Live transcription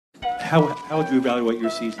How would you evaluate your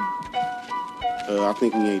season? I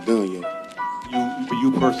think we ain't done yet.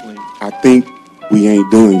 You personally. I think we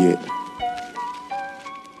ain't done yet.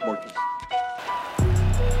 Marcus.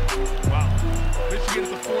 Wow. Michigan at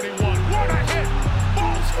the 41. What a hit!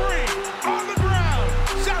 Ball's free on the ground.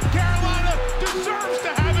 South Carolina deserves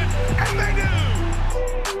to have it, and they do.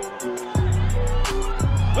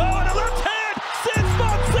 Oh, and a left hand. Sends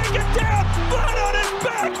Fonseca down. Flat on his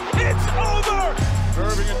back. It's over.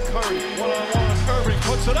 Irving and Curry. One-on-one. Irving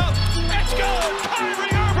puts it up. It's good. Kyrie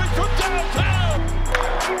Irving from downtown.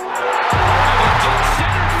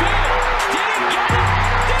 Center field. Did he get it?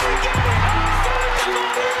 Did he get it?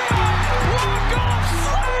 Walk-off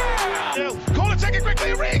slam. Call it, take it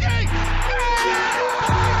quickly. Origi.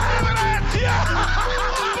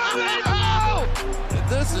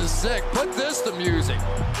 This is sick. Put this to music.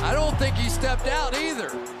 I don't think he stepped out either.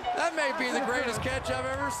 That may be the greatest catch I've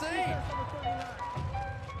ever seen.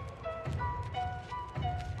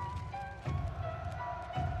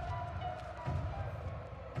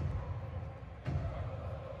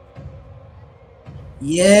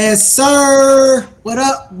 Yes, sir. What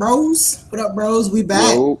up, bros? What up, bros? We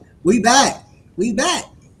back. Yo. We back.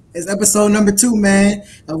 It's episode number 2, man,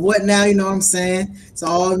 of What Now, you know what I'm saying? It's an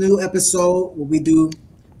all new episode where we do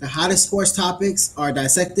the hottest sports topics are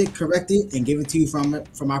dissected, corrected, and given to you from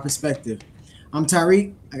our perspective. I'm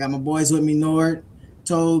Tyrik. I got my boys with me, Nord,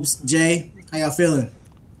 Tobes, Jay. How y'all feeling?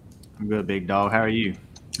 I'm good, big dog. How are you?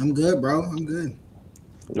 I'm good, bro. I'm good.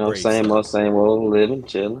 No, same old, living,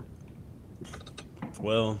 chilling.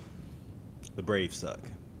 Well, the Braves suck.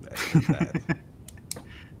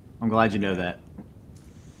 I'm glad you know that.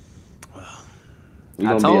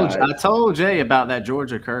 Well, I told Jay about that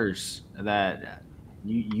Georgia curse that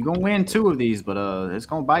you gonna win 2 of these, but it's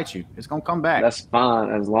gonna bite you. It's gonna come back. That's fine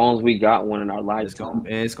as long as we got one in our lifetime.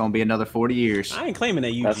 It's gonna be another 40 years. I ain't claiming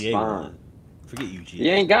that UGA. That's fine. Won. Forget UGA.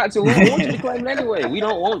 You ain't got to. We don't want you to claim it anyway. We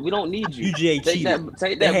don't need you. UGA Take cheated.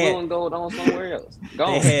 that blue and gold on somewhere else. Go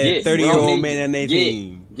They on. had 30-year-old men on their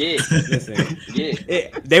team. Listen.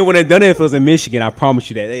 They wouldn't have done it if it was in Michigan. I promise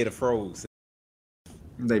you that. They'd have froze.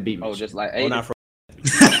 They beat me. Oh, just like Well, Aiden. not froze.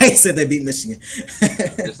 He said they beat Michigan.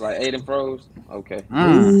 Just like Aiden froze. Okay.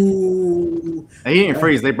 Ooh. He didn't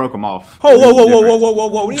freeze. They broke him off. Oh,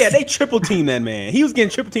 whoa. Yeah, they triple teamed that man. He was getting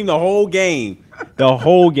triple teamed the whole game.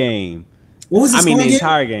 What was the score the again?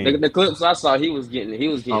 entire game. The clips I saw, he was getting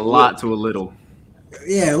A lot to a little.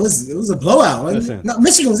 Yeah, it was a blowout. Listen. No,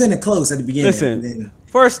 Michigan was in it close at the beginning. Listen. And then,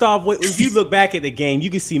 First off, if you look back at the game, you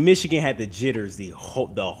can see Michigan had the jitters the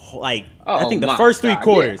whole I think the first 3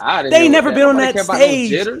 quarters. Yeah, they ain't never been on that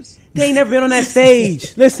stage. They ain't never been on that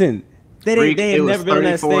stage. Listen, they ain't never been on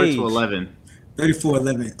that stage. 34-11.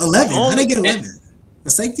 34-11. 11? How'd they get 11? A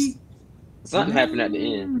safety? Something happened at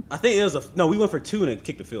the end. I think it was we went for 2 and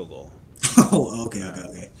kicked the field goal. Oh,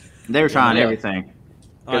 okay. They were trying everything.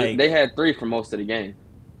 They had 3 for most of the game.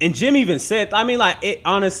 And Jim even said,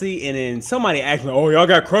 honestly, and then somebody asked me, "Oh, y'all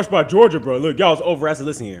got crushed by Georgia, bro. Look, y'all was over." I said,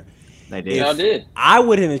 "Listen here, They did. Y'all did. I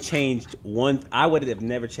wouldn't have changed one. I would have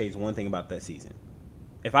never changed one thing about that season.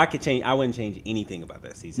 If I could change, I wouldn't change anything about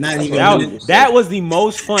that season. Not even that was the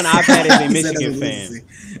most fun I've had as a He said Michigan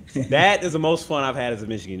fan. That is the most fun I've had as a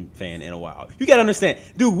Michigan fan in a while. You got to understand,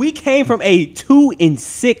 dude. We came from a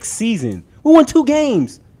 2-6 season. We won 2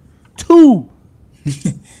 games. 2.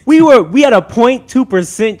 We had a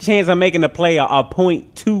 0.2% chance of making the play. A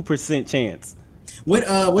 0.2% chance. What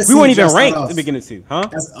we weren't even ranked at the beginning too, huh?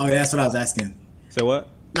 That's what I was asking. So what?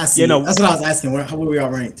 That's what I was asking. Where were we all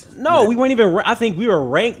ranked? No, we weren't even. I think we were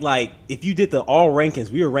ranked if you did the all rankings,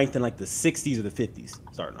 we were ranked in the 60s or the 50s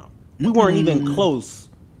starting off. We weren't even close.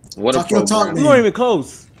 What Talk a your talk, program. man. We weren't even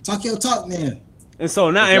close. Talk your talk, man. And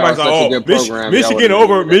so now Y'all everybody's like, such a "Oh, good program.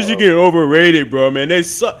 Michigan overrated, bro, man. They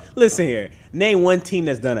suck." Listen here, name one team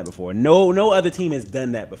that's done that before. No other team has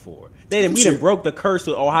done that before. We done broke the curse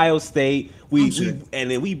with Ohio State.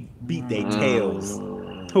 And then we beat their tails.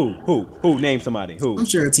 Who? Name somebody. Who? I'm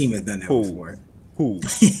sure a team has done that before. Who?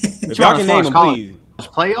 If y'all can name them, please.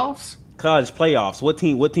 Playoffs? College playoffs. What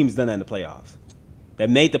team's done that in the playoffs? That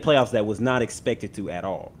made the playoffs that was not expected to at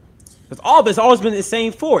all. Because it's always been the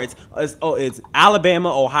same 4. It's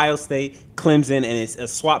Alabama, Ohio State, Clemson, and it's a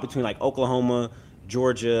swap between Oklahoma,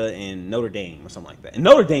 Georgia, and Notre Dame or something like that. And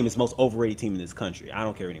Notre Dame is the most overrated team in this country. I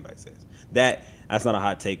don't care what anybody says. That's not a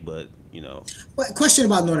hot take, but What question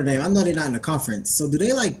about Notre Dame? I know they're not in the conference. So do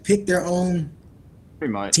they pick their own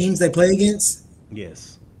Pretty much. teams they play against?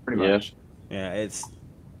 Yes. Pretty much. Yeah,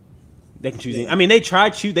 they can choose. I mean, they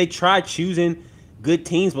tried choosing good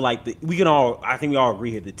teams, but I think we all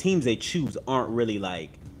agree here. The teams they choose aren't really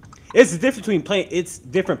it's the difference between playing. It's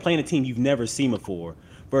different playing a team you've never seen before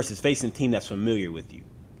versus facing a team that's familiar with you.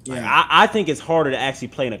 Yeah. Like, I think it's harder to actually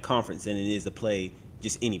play in a conference than it is to play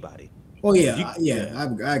just anybody. Oh yeah,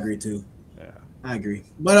 I agree too. Yeah. I agree.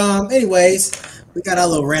 But anyways, we got our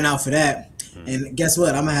little rant out for that. And guess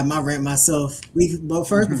what? I'm gonna have my rant myself. But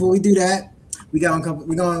first, before we do that,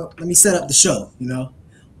 let me set up the show. You know,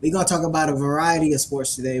 we're gonna talk about a variety of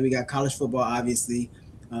sports today. We got college football, obviously.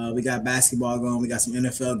 We got basketball going. We got some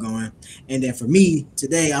NFL going. And then for me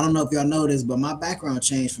today, I don't know if y'all noticed, but my background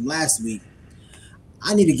changed from last week.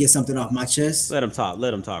 I need to get something off my chest. Let him talk.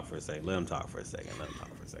 Let him talk for a second.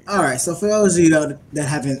 All right. So for those of you that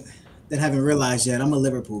haven't realized yet, I'm a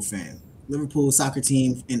Liverpool fan. Liverpool soccer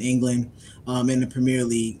team in England, in the Premier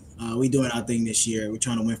League. We doing our thing this year. We're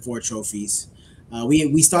trying to win 4 trophies.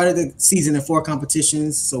 We started the season in 4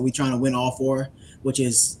 competitions, so we're trying to win all 4, which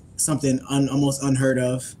is something almost unheard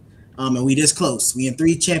of. And we this close. We in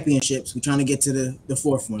 3 championships. We're trying to get to the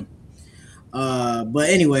 4th one. But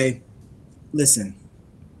anyway, listen.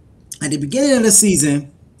 At the beginning of the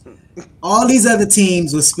season, all these other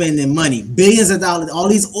teams were spending money, billions of dollars. All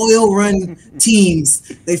these oil-run teams,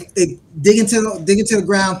 they dig into the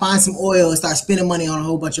ground, find some oil, and start spending money on a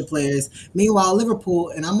whole bunch of players. Meanwhile, Liverpool,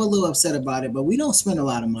 and I'm a little upset about it, but we don't spend a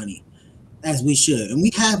lot of money as we should. And we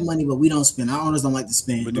have money, but we don't spend. Our owners don't like to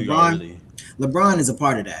spend. But LeBron is a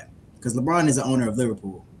part of that because LeBron is the owner of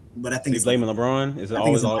Liverpool. But I think it's blaming LeBron. It's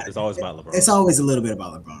always about LeBron. It's always a little bit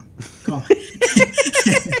about LeBron. Come on.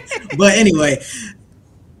 But anyway,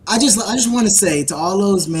 I just want to say to all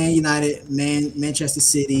those Man United, Manchester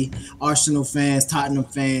City, Arsenal fans, Tottenham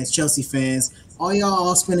fans, Chelsea fans, all y'all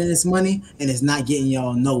all spending this money and it's not getting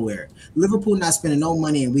y'all nowhere. Liverpool not spending no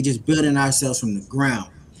money and we just building ourselves from the ground.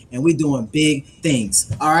 And we doing big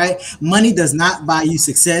things. All right. Money does not buy you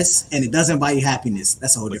success, and it doesn't buy you happiness.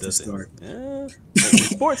 That's a whole different story. Yeah.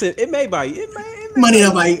 Sports, it may buy you. It may money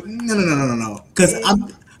don't buy you. No. Because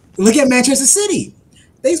look at Manchester City.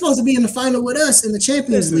 They supposed to be in the final with us in the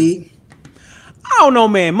Champions League. I don't know,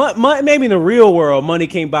 man. Maybe in the real world, money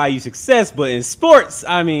can't buy you success, but in sports,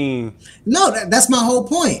 I mean, no. That's my whole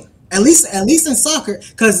point. At least in soccer,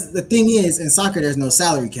 because the thing is, in soccer, there's no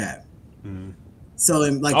salary cap. So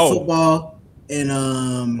in football and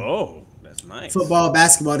that's nice. Football,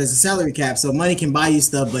 basketball, there's a salary cap. So money can buy you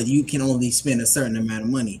stuff, but you can only spend a certain amount of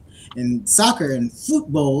money. In soccer and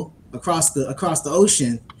football across the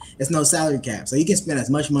ocean, there's no salary cap. So you can spend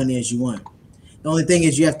as much money as you want. The only thing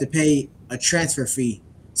is you have to pay a transfer fee.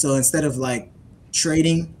 So instead of like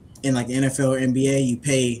trading in like the NFL or NBA, you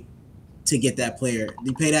pay to get that player.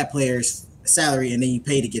 You pay that player's salary and then you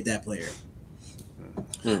pay to get that player.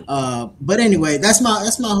 But anyway, that's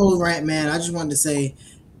my whole rant, man. I just wanted to say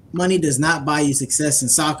money does not buy you success in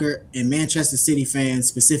soccer, and Manchester City fans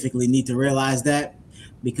specifically need to realize that,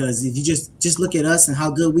 because if you just look at us and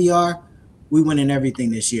how good we are, we winning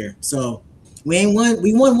everything this year. So we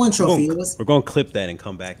won 1 trophy. We're going to clip that and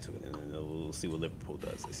come back to it, and we'll see what Liverpool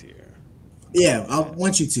does this year. Yeah, I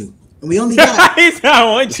want you to. And we only got. I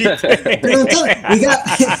want you to.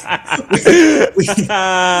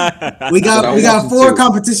 we got 4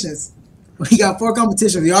 competitions. We got 4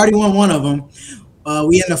 competitions. We already won 1 of them.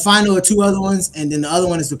 We in the final of 2 other ones, and then the other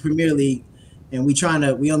one is the Premier League, and we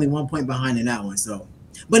only 1 point behind in that one. So,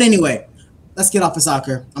 but anyway, let's get off of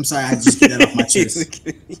soccer. I'm sorry, I just get that off my chest.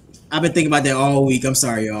 I've been thinking about that all week. I'm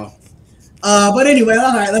sorry, y'all. But anyway,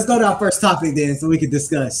 all right, let's go to our first topic then, so we can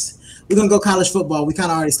discuss. We're going to go college football. We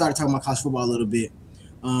kind of already started talking about college football a little bit.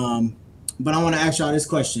 But I want to ask y'all this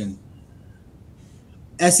question.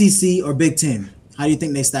 SEC or Big Ten? How do you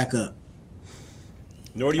think they stack up?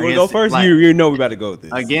 Nor do you want to go first? You know we about to go with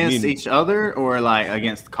this. Against each other or like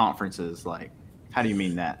against conferences? Like, how do you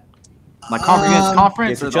mean that? Like against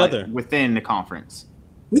conference or each like other. within the conference?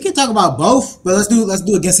 We can talk about both, but let's do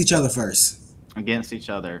against each other first. Against each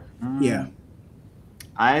other. Yeah.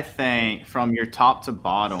 I think from your top to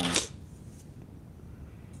bottom.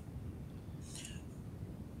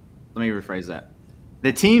 Let me rephrase that.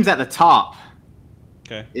 The teams at the top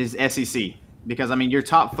is SEC. Because, I mean, your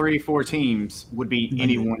top 3-4 teams would be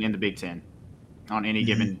anyone in the Big Ten on any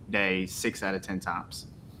given day 6 out of 10 times.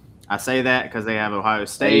 I say that because they have Ohio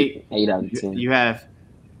State. 8 out of 10. You have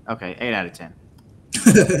 – okay, 8 out of 10.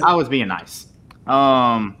 I was being nice.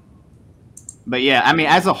 But, yeah, I mean,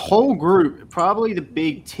 as a whole group, probably the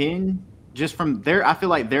Big Ten, just from there, I feel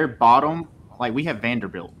like their bottom – like, we have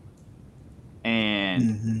Vanderbilt.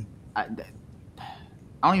 And I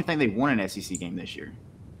don't even think they won an SEC game this year.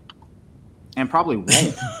 And probably won't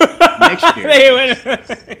next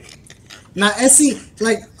year. Now, SC,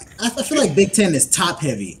 like, I feel like Big Ten is top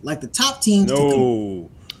heavy. Like, the top teams. No.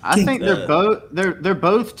 I think they're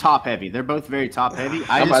both top heavy. They're both very top heavy.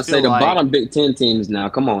 I'm about to say the bottom Big Ten teams now.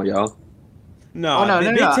 Come on, y'all. No,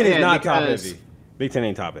 Big Ten is not top heavy. Big Ten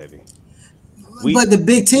ain't top heavy. But the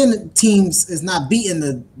Big Ten teams is not beating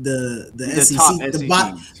the SEC. Top The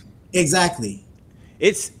bot exactly.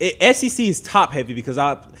 SEC is top heavy because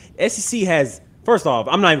SEC has. First off,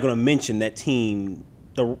 I'm not even going to mention that team,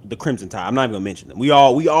 the Crimson Tide. I'm not even going to mention them. We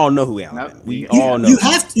all know who Alabama. All know. You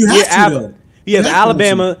have to. You have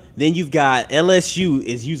Alabama, then you've got LSU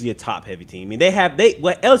is usually a top heavy team. I mean,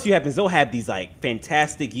 what LSU happens, they'll have these like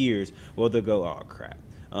fantastic years where they'll go, oh crap.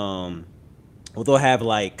 Well, they'll have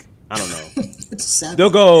like, I don't know.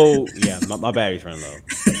 They'll go, yeah, my battery's running low.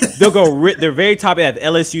 They'll go, they're very top. They have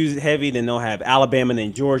LSU's heavy, then they'll have Alabama, and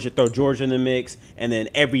then Georgia, throw Georgia in the mix, and then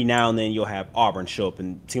every now and then you'll have Auburn show up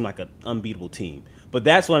and seem like an unbeatable team. But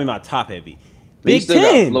that's what I mean by top heavy. Big Ten. You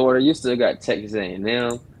still got Florida, you still got Texas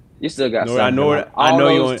A&M. You still got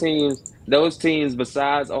those teams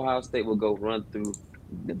besides Ohio State will go run through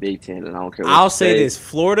the Big Ten, and I don't care what I'll say this: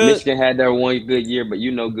 Florida, Michigan had their one good year, but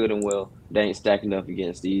you know good and well they ain't stacking up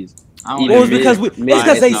against these. Well, it's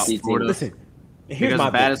because they Florida. Listen, here's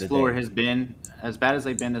my bad as Florida has been, as bad as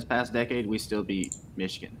they've been this past decade, we still beat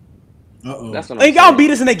Michigan. That's what y'all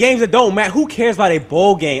beat us in the games that don't matter. Who cares about a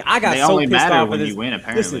bowl game? I got so pissed off when you win.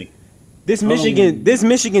 Apparently. Listen, this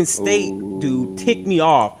Michigan State dude ticked me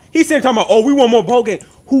off. He said talking about, oh, we want more bowl game.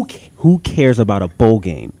 Who cares about a bowl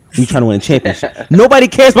game? We trying to win a championship. Nobody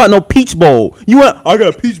cares about no Peach Bowl. I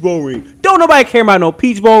got a Peach Bowl ring. Don't nobody care about no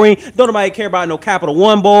Peach Bowl ring. Don't nobody care about no Capital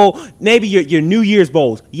One Bowl. Maybe your New Year's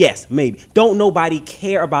bowls. Yes, maybe. Don't nobody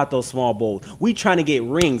care about those small bowls. We trying to get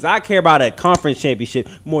rings. I care about a conference championship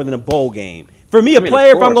more than a bowl game. For me,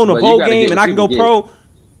 player, if I'm going to a bowl game and I can go pro,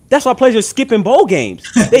 that's why players are skipping bowl games.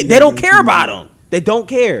 They don't care about them. They don't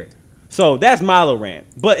care. So that's my little rant.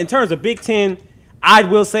 But in terms of Big Ten, I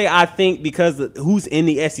will say I think because who's in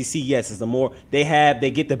the SEC, yes, is the more they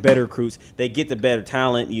get the better recruits, they get the better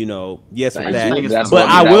talent, yes with that. But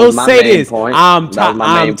I will say this: I'm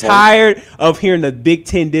tired of hearing the Big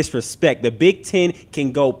Ten disrespect. The Big Ten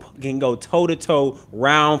can go toe to toe,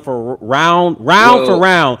 round for round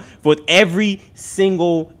with every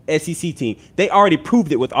single SEC team. They already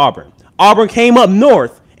proved it with Auburn. Auburn came up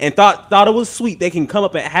north and thought it was sweet. They can come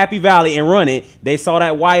up at Happy Valley and run it. They saw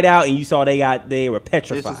that white out, and you saw they were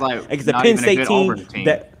petrified. This is like it's the Penn State team.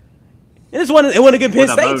 It wasn't a good Penn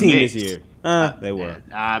State team this year. They were.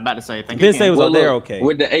 I'm about to say, Penn State was up there okay.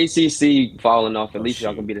 With the ACC falling off, at least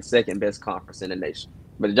y'all can be the second best conference in the nation.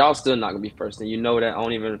 But y'all still not gonna be first, and you know that. I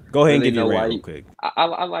don't even go ahead really and get your why real quick.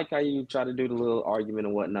 I like how you try to do the little argument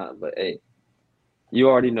and whatnot, but hey, you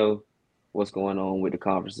already know what's going on with the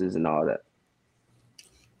conferences and all that.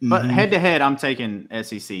 But head to head, I'm taking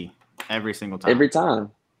SEC every single time.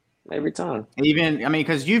 Every time. Even, I mean,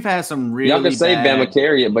 because you've had some really y'all can say Bama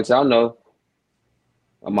carry it, but y'all know.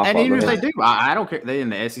 And even if they do, I don't care. They're in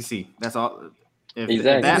the SEC. That's all. If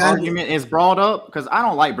that argument is brought up, because I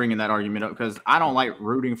don't like bringing that argument up, because I don't like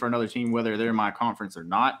rooting for another team, whether they're in my conference or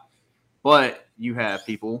not. But you have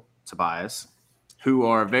people, Tobias, who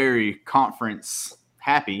are very conference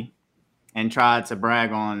happy and try to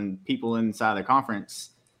brag on people inside the conference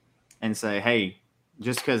and say, hey,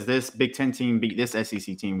 just because this Big Ten team beat this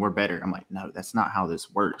SEC team, we're better. I'm like, no, that's not how this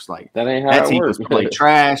works. Like that ain't how that team works. was probably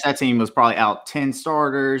trash. That team was probably out 10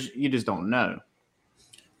 starters. You just don't know.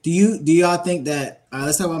 Do y'all think that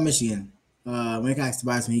let's talk about Michigan. When I ask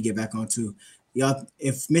Tobias when he get back on too. Y'all,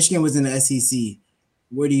 if Michigan was in the SEC,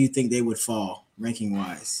 where do you think they would fall ranking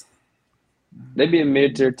wise? They'd be a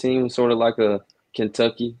mid-tier team, sort of like a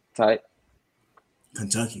Kentucky type.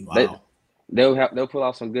 Kentucky, wow. They'll pull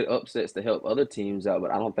off some good upsets to help other teams out,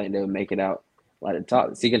 but I don't think they'll make it out like the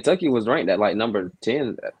top. See, Kentucky was ranked at like number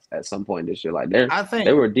 10 at some point this year. Like they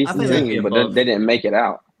were a decent team, but they didn't make it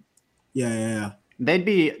out. Yeah. They'd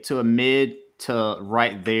be to a mid to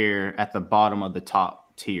right there at the bottom of the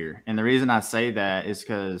top tier. And the reason I say that is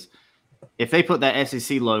because if they put that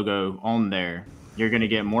SEC logo on there, you're going to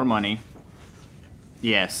get more money.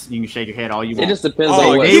 Yes, you can shake your head all you want. It just depends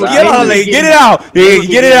on what get it out. Yeah,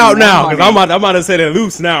 get it out now, because I'm about to say that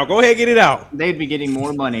loose now. Go ahead, get it out. They'd be getting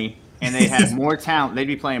more money, and they'd have more talent. They'd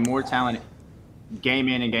be playing more talent game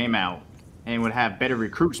in and game out, and would have better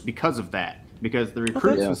recruits because of that. Because the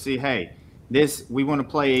recruits would see, hey, we want to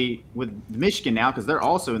play with Michigan now because they're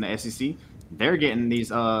also in the SEC. They're getting these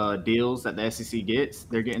deals that the SEC gets.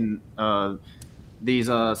 They're getting these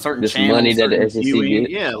certain this channels, money that the SEC gets.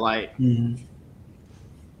 Yeah, like. Mm-hmm.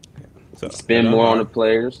 So, spend more on the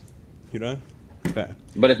players. You know? Okay.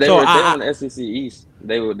 But if they were on the SEC East,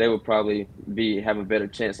 they would probably have a better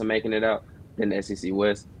chance of making it out than the SEC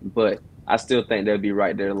West. But I still think they'll be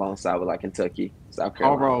right there alongside with like Kentucky, South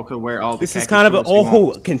Carolina. Harbaugh could wear all. This is kind of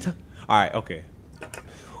an Kentucky. All right, okay.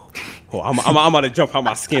 Oh, I'm about to jump out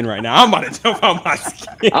my skin right now. I'm about to jump out my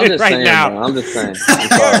skin I'm just right saying, now. Bro, I'm just saying.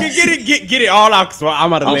 Get it all out. So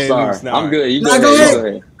I'm about to let it loose now. I'm good. You go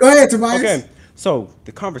ahead. Go ahead, Tobias. Okay. So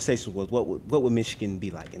the conversation was, what would Michigan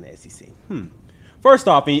be like in the SEC? First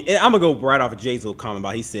off, and I'm gonna go right off of Jay's little comment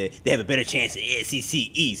about. He said they have a better chance in SEC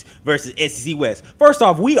East versus SEC West. First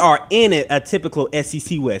off, we are in a typical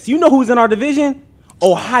SEC West. You know who's in our division?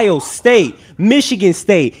 Ohio State, Michigan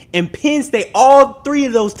State, and Penn State. All three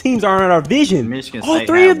of those teams are in our division. Michigan all State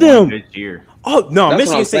three of them. Good year. Oh no, That's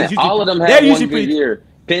Michigan State. All of them had one good year.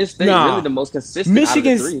 Penn State really the most consistent out of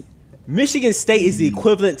the three. Michigan State is the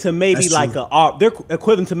equivalent to maybe like they're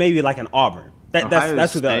equivalent to maybe like an Auburn.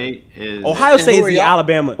 That's who that is. Ohio State is the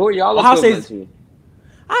Alabama. Who are y'all Ohio equivalent State.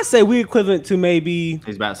 I say we equivalent to maybe.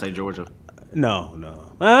 He's about to say Georgia. No.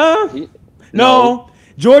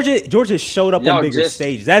 Georgia showed up on bigger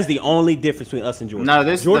stages. That's the only difference between us and Georgia. No,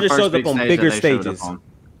 this Georgia is the first shows up on bigger stages.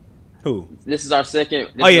 Who? This is our second.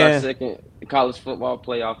 Our second college football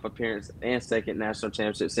playoff appearance and second national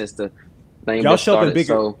championship since the thing y'all started.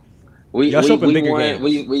 Bigger, so we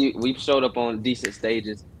showed up on decent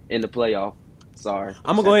stages in the playoff. Sorry,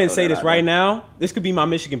 I'm gonna go ahead and say this right now. This could be my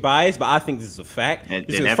Michigan bias, but I think this is a fact.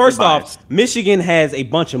 Because first off, Michigan has a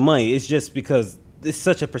bunch of money. It's just because it's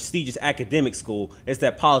such a prestigious academic school. It's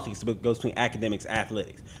that politics goes between academics and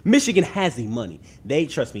athletics. Michigan has the money.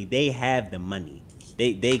 Trust me, they have the money.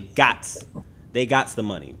 They got the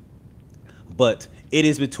money. But it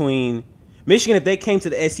is between Michigan. If they came to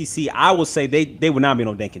the SEC, I would say they would not be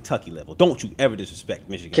on that Kentucky level. Don't you ever disrespect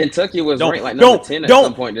Michigan. Kentucky was ranked like number 10 at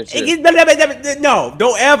some point this year. No,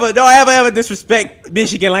 don't ever disrespect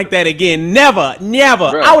Michigan like that again. Never.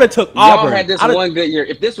 Bro, I would have took Auburn. Y'all had this one good year.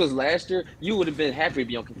 If this was last year, you would have been happy to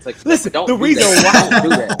be on Kentucky. Listen, the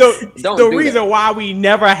reason why we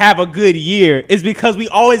never have a good year is because we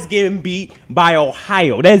always get beat by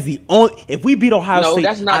Ohio. That's the only. If we beat Ohio State,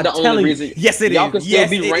 that's not the only reason. Yes, it is. Y'all can still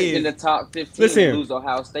be ranked in the top 15 and lose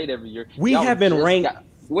Ohio State every year. We have been ranked.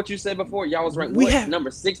 What you said before, y'all was ranked number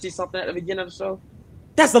 60 something at the beginning of the show.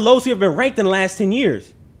 That's the lowest we've been ranked in the last 10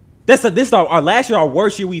 years. This is our last year, our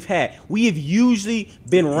worst year we've had. We have usually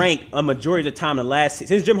been ranked a majority of the time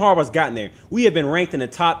since Jim Harbaugh's gotten there. We have been ranked in the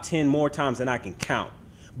top 10 more times than I can count.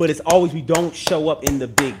 But it's always we don't show up in the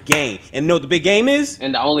big game. And know what the big game is?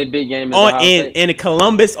 And the only big game is in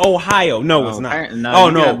Columbus, Ohio. No, it's not.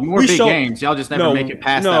 No. More big games. Y'all just never make it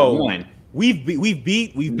past that one. We've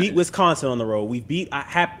beat Wisconsin on the road.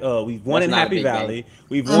 We've won in Happy Valley.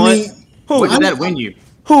 We've won. What did that win you?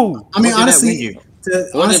 Who? I mean, honestly,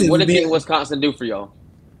 what did Wisconsin do for y'all?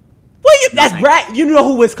 Well, that's brag. You know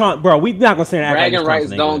who Wisconsin, bro. We're not gonna sit here and act like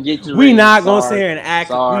Wisconsin don't get you. We're not gonna sit here and act.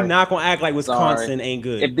 We're not gonna act like Wisconsin ain't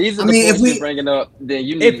good. If these are the points you're bringing up, then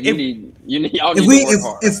you need y'all need to work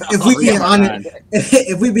hard. If we being honest,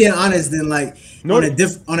 if we being honest, then like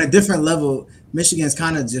on a different level, Michigan's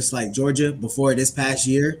kind of just like Georgia before this past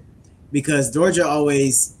year, because Georgia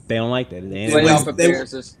always they don't like that. Playoff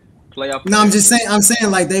appearances. No, I'm saying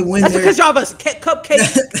like they win. That's because y'all have a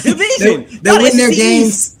cupcake division. They win their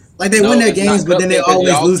games. Like they win their games, but then they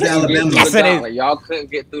always lose to Alabama. Yes, it is. Y'all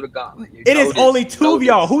couldn't get through the gauntlet. It is only two of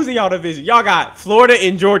y'all. Who's in y'all division? Y'all got Florida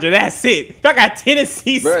and Georgia. That's it. Y'all got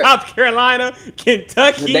Tennessee, South Carolina,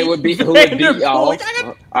 Kentucky. They would beat who would beat y'all. All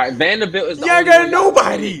right, Vanderbilt is the only one. Y'all got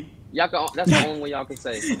nobody. That's the only way y'all can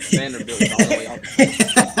say. Vanderbilt is the only way y'all can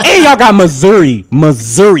say. And y'all got Missouri.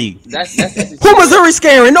 That's who Missouri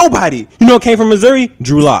scaring? Nobody. You know what came from Missouri?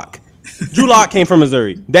 Drew Lock. Drew Lock came from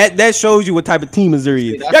Missouri. That shows you what type of team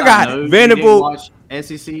Missouri is. Y'all got Vanderbilt.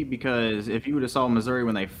 SEC, because if you would have saw Missouri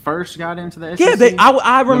when they first got into the SEC,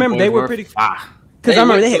 I remember they were pretty. Because I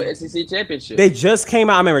remember they had SEC championship. They just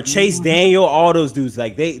came out. I remember Chase Daniel, all those dudes.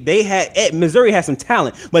 Like they had Missouri had some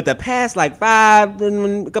talent, but the past like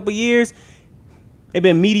a couple years, they've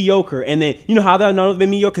been mediocre. And then you know how they've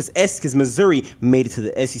been mediocre because Missouri made it to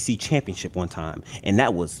the SEC championship one time, and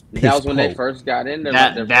that was when they first got in there.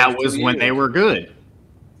 That was when they were good.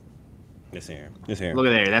 This here. Look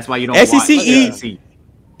at there. That's why you don't SEC watch.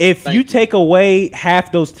 If you take away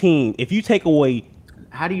half those teams, if you take away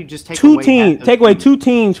how do you just take two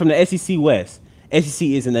teams from the SEC West? SEC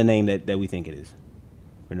isn't the name that we think it is.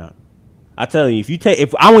 We're not. I tell you,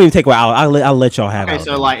 if I won't even take away, I'll let y'all have. Okay,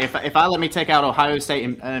 so like if I let me take out Ohio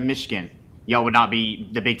State and Michigan, y'all would not be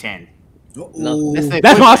the Big Ten. No.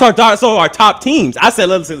 That's why I saw our top teams. I said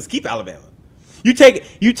let's keep Alabama. You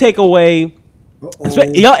take away.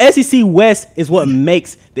 Y'all SEC West is what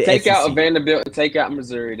makes the take SEC. out Vanderbilt and take out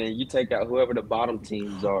Missouri, then you take out whoever the bottom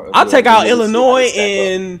teams are. I'll take out Illinois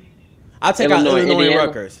and I'll take out Illinois and Indiana?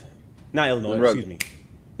 Rutgers. Not Illinois, excuse me.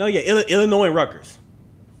 No, yeah, Illinois and Rutgers.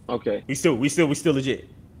 Okay. We still legit.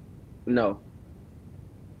 No.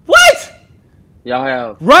 What? Y'all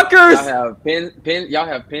have Rutgers. Y'all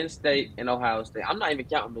have Penn State and Ohio State. I'm not even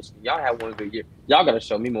counting Michigan. Y'all have one good year. Y'all gotta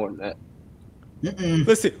show me more than that.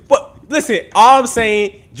 Listen. All I'm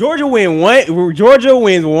saying, Georgia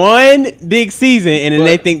wins one big season, and then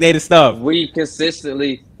they think they the stuff. We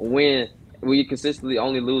consistently win. We consistently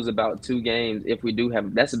only lose about 2 games if we do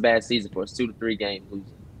have. That's a bad season for us. 2 to 3 games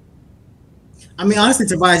losing. I mean, honestly,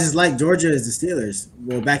 Tobias is like Georgia is the Steelers.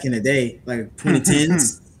 Well, back in the day, like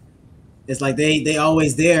 2010s, it's like they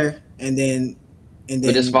always there, and then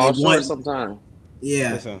but just fall short sometimes.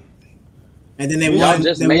 Yeah. Listen. And then they won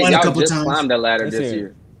a couple times. Climbed the ladder this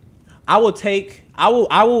year. I will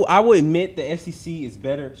admit the SEC is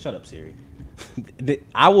better. Shut up, Siri.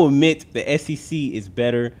 I will admit the SEC is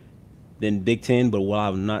better than Big Ten, but what I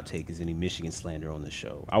will not take is any Michigan slander on the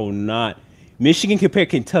show. I will not. Michigan compared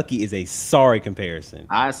Kentucky is a sorry comparison.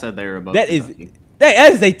 I said they were above. That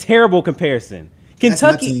is a terrible comparison.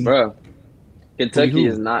 Kentucky, bro. Kentucky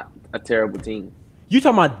is not a terrible team. You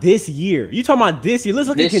talking about this year? Let's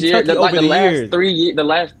look at Kentucky over the years. The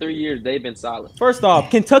last 3 years, they've been solid. First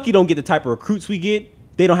off, Kentucky don't get the type of recruits we get.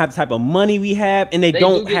 They don't have the type of money we have, and they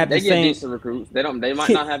don't have the same. They get decent recruits. They might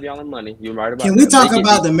not have y'all in money. You're right about. Can we talk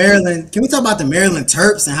about the Maryland? Can we talk about the Maryland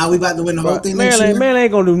Terps and how we about to win the whole thing next year? Maryland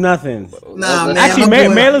ain't gonna do nothing. Nah, man. Actually,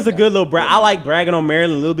 Maryland's a good little brag. I like bragging on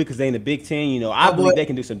Maryland a little bit because they in the Big Ten. You know, I believe they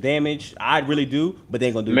can do some damage. I really do, but they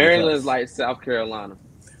ain't gonna do. Maryland is like South Carolina.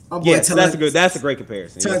 Yes, that's a great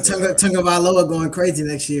comparison. Tagovailoa going crazy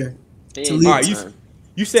next year. All right,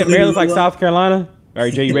 you said Maryland's like South Carolina. All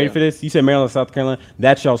right, Jay, you ready for this? You said Maryland, South Carolina.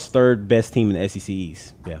 That's y'all's 3rd best team in the SEC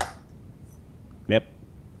East. Yeah. Yep.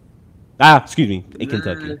 Excuse me, in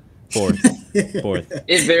Kentucky. 4th.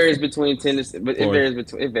 It varies between Tennessee, but it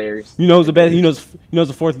varies. You know who's the best? You know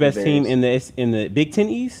the 4th best team in the Big Ten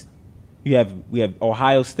East. We have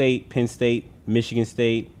Ohio State, Penn State, Michigan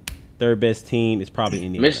State. 3rd best team is probably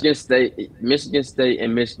Indiana. Michigan State,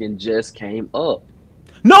 and Michigan just came up.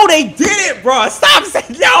 No, they didn't, bro. Stop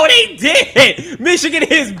saying no, they didn't. Michigan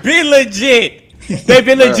has been legit. They've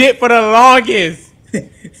been legit for the longest.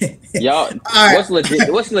 Y'all, right. What's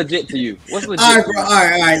legit to you? What's legit? All right, bro. All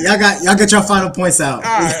right. Y'all got your final points out. We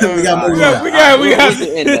got to go to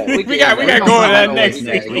that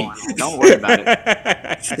next week. Don't worry about it.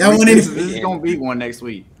 Y'all want any? This is gonna be one next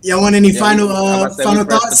week. Y'all want any final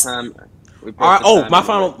thoughts?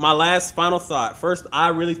 My last final thought. First, I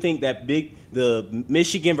really think that the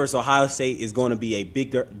Michigan versus Ohio State is going to be a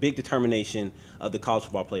big determination of the college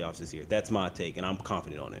football playoffs this year. That's my take, and I'm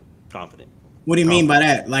confident on it. What do you mean by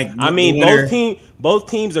that? Like, I mean, both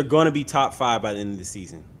teams are going to be top 5 by the end of the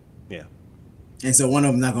season. Yeah. And so one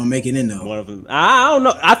of them not going to make it in though. One of them, I don't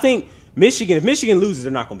know. I think Michigan. If Michigan loses,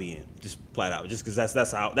 they're not going to be in. Just flat out. Just because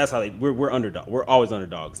that's how we're underdog. We're always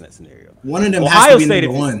underdogs in that scenario. One of them has to be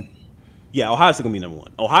number 1. Yeah, Ohio State going to be number 1.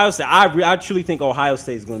 Ohio State. I truly think Ohio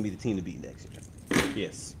State is going to be the team to beat next year.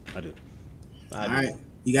 Yes, I do. All right.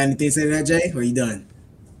 You got anything to say to that, Jay? Or are you done?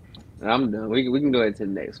 I'm done. We can go into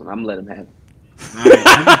the next one. I'm letting them have it.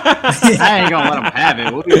 I ain't gonna let them have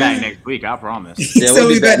it. We'll be back next week. I promise. Yeah, we'll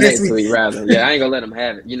be back next week. Rather, yeah, I ain't gonna let them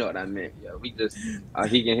have it. You know what I meant? Yeah, we just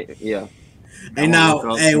he can. Yeah. And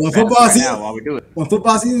when football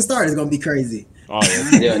season starts, it's gonna be crazy. Oh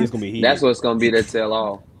yeah, it's gonna be heated. That's what's gonna be their tell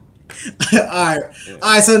all. All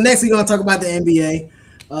right. So next we're gonna talk about the NBA.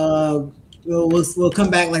 We'll come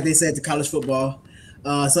back like they said to college football.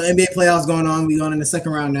 So NBA playoffs going on. We're going in the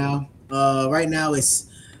second round now. Right now it's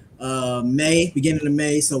beginning of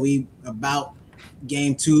May. So we about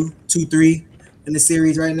game 2-3 in the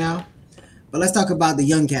series right now. But let's talk about the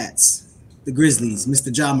young cats, the Grizzlies,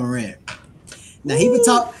 Mr. Ja Morant. Now he been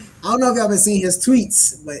talk. I don't know if y'all been seeing his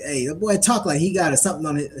tweets, but hey, the boy talk like he got something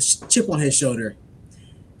on a chip on his shoulder.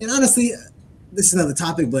 And honestly, this is another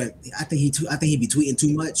topic, but I think he be tweeting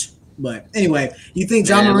too much. But anyway, you think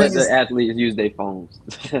Ja Morant? Let the athletes use their phones.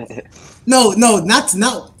 No, not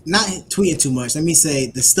tweeting too much. Let me say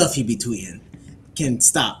the stuff he be tweeting can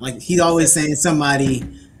stop. Like he's always saying somebody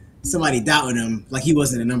doubting him, like he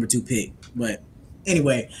wasn't the number 2 pick. But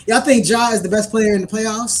anyway, y'all think Ja is the best player in the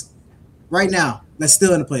playoffs right now? That's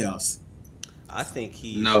still in the playoffs. I think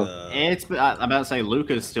he's no. I'm about to say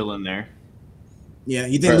Luka's still in there. Yeah,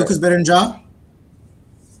 you think Luka's better than Ja?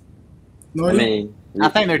 I mean, I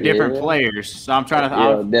think they're different players, so I'm trying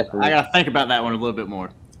to. Definitely. I gotta think about that one a little bit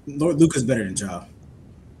more. Luka's better than Ja.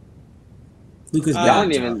 Luka's better.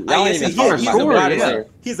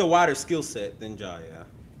 He's a wider skill set than Ja.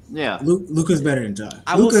 Yeah. Luka's better than Ja.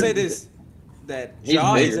 I will say this: that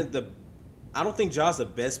Ja isn't I don't think Ja's the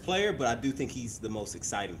best player, but I do think he's the most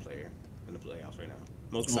exciting player in the playoffs right now.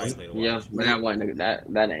 Most exciting player to watch. Yeah, but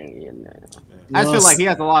that ain't in there. I just feel like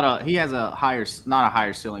he has a higher, not a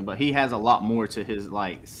higher ceiling, but he has a lot more to his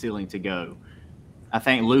like ceiling to go. I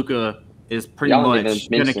think Luka is pretty much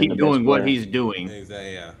going to keep doing what he's doing.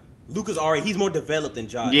 Exactly. Yeah. Luka's he's more developed than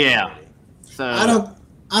Ja. Yeah. So I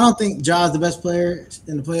don't think Ja's the best player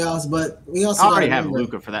in the playoffs, but we also already have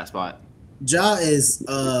Luka for that spot. Ja is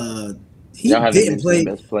he didn't play.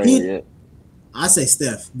 Best player yet. I say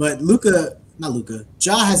Steph, but not Luka.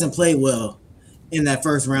 Ja hasn't played well in that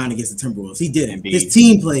first round against the Timberwolves. He didn't. His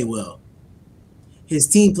team played well.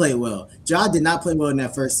 Ja did not play well in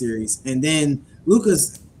that first series, and then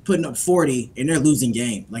Luka's putting up 40, and they're losing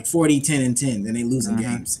game, like 40, 10, and 10, and they losing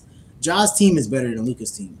games. Ja's team is better than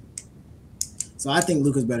Luka's team. So I think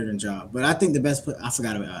Luka's better than Ja. But I think the best player, I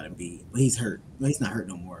forgot about Embiid, but he's hurt. Well, he's not hurt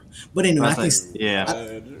no more. But anyway, I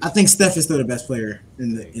think Steph is still the best player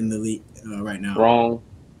in the league right now. Wrong.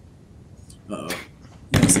 Uh-oh.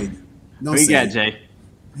 Don't we say got it. Jay.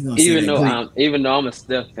 Even though I'm a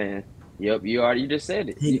Steph fan. Yep, you just said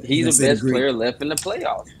it. He's the best player left in the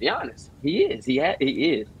playoffs. Be honest, he is. He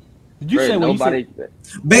is. Did you say nobody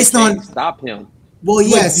based on stop him? Well,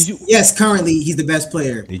 yes. Currently, he's the best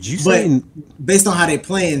player. Did you say? But based on how they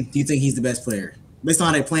playing, do you think he's the best player? Based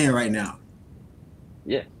on how they playing right now?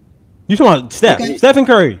 Yeah. You talking about Steph? Okay. Stephen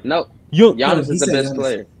Curry? No. Giannis is the best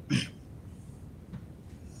player.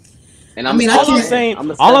 And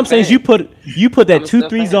all I'm saying is you put that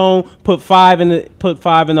 2-3 zone, put five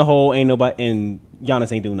in the hole. Ain't nobody, and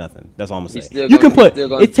Giannis ain't doing nothing. That's all I'm saying. You can put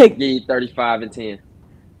it. Take 35 and 10.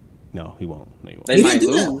 No, he won't. No, he won't. They might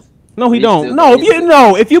lose. No, he don't.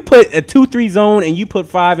 No, if you put a 2-3 zone and you put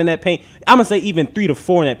 5 in that paint, I'm gonna say even 3 to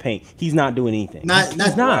 4 in that paint. He's not doing anything. Not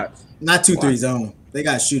 2-3 zone. They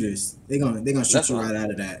got shooters. They're gonna shoot you right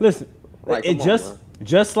out of that. Listen,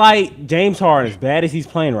 just like James Harden, as bad as he's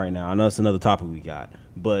playing right now. I know it's another topic we got,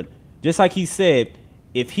 but just like he said,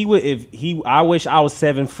 I wish I was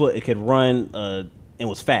 7 foot. It could run and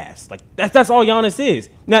was fast. Like that's all Giannis is.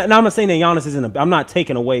 Now I'm not saying that Giannis isn't. I'm not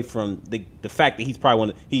taking away from the fact that he's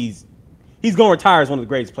probably he's going to retire as one of the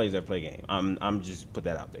greatest players that play game. I'm just put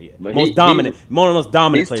that out there. Yeah, one of the most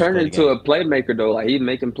dominant He's players. Turned into a playmaker though. Like he's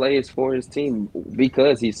making plays for his team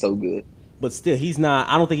because he's so good. But still, he's not.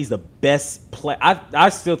 I don't think he's the best player. I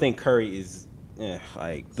still think Curry is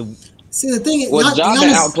like the. See, the thing is, Ja been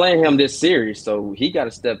outplaying him this series, so he got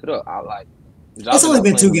to step it up. It's only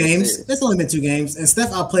been 2 games. And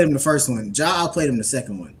Steph outplayed him the first one. Ja outplayed him the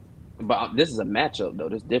second one. But this is a matchup though.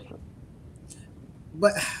 That's different.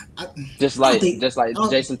 But just like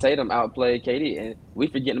Jason Tatum outplayed KD, and we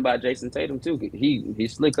forgetting about Jason Tatum too.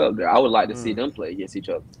 He's slick up there. I would like to see them play against each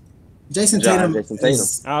other. Jason Tatum.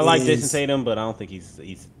 I like Jason Tatum, but I don't think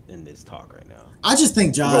he's in this talk right now. I just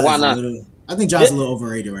think Ja. Why not? I think Ja's a little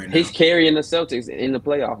overrated right now. He's carrying the Celtics in the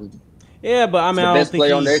playoffs. Yeah, but I mean, the best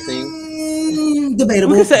player on their team.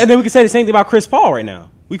 Debatable. We can say the same thing about Chris Paul right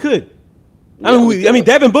now. We could. I mean,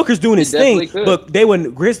 Devin Booker's doing his thing, but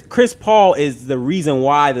Chris Paul is the reason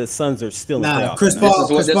why the Suns are still in the playoffs. This is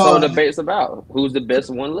what this whole debate's about. Who's the best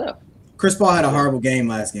one left? Chris Paul had a horrible game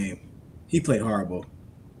last game. He played horrible.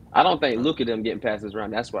 I don't think Luka them getting past this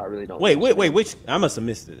round. That's what I really don't. Wait. Which I must have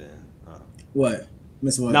missed it then. What?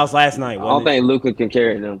 Missed what? That was last night. I don't think Luka can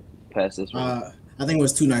carry them past this round. I think it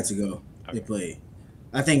was 2 nights ago they played.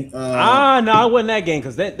 I think. No, it wasn't that game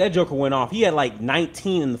because that Joker went off. He had like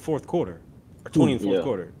 19 in the fourth quarter or 20 in the fourth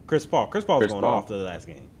quarter. Chris Paul was going off the last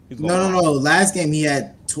game. No. Last game he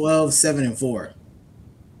had 12, 7, and 4,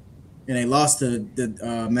 and they lost to the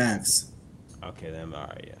Mavs. Okay, then all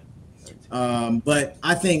right, yeah. But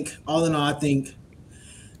I think, all in all,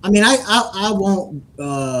 I won't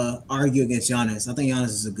argue against Giannis. I think Giannis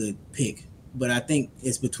is a good pick, but I think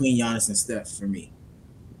it's between Giannis and Steph for me.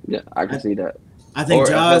 Yeah, I can see that. I think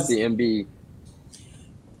Ja's the Embiid.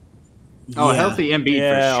 Oh, a healthy Embiid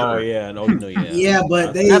for sure. Oh yeah, no, yeah. Yeah,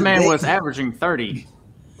 but that man was averaging 30.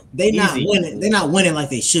 They're not winning. They're not winning like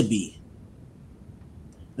they should be.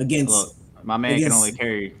 Look, my man can only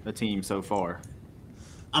carry the team so far.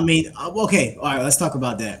 I mean, okay, all right. Let's talk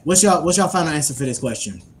about that. What's y'all final answer for this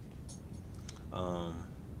question?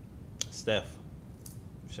 Steph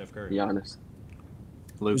Curry, Giannis,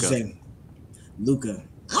 Luka.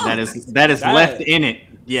 That is left in it.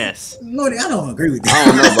 Yes. No, I don't agree with that. I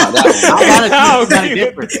don't know about that one. I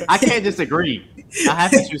different. I can't disagree. I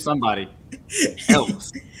have to choose somebody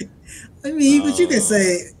else. I mean, but you can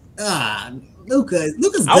say, Luka's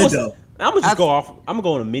good though. I'm gonna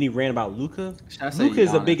go on a mini rant about Luka. Luka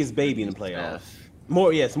is the biggest baby in the playoffs.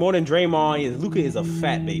 more than Draymond. Luka is a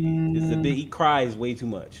fat baby. He cries way too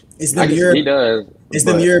much. It's he does. It's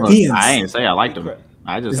them Europeans. Look, I ain't say I liked him.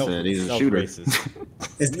 I just said he's a shooter. No,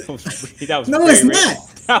 it's not.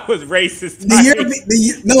 That was racist.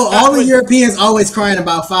 All the Europeans always crying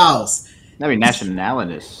about fouls. I mean,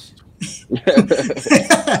 nationalists.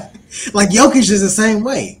 Like Jokic is the same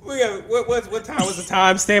way. What time was the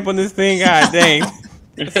time stamp on this thing? God dang.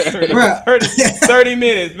 30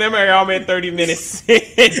 minutes. Remember, y'all made 30 minutes.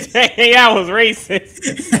 Dang, that was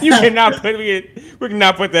racist. You cannot put we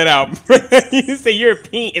cannot put that out. You say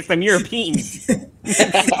European. It's some Europeans.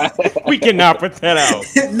 We cannot put that out.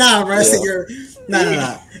 Nah, bro.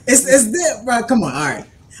 No. It's that, bro. Come on. All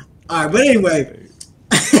right. But anyway,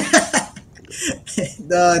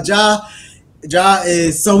 Ja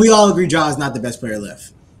is. So we all agree Ja is not the best player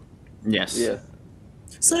left. Yes. Yeah.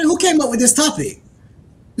 So then who came up with this topic?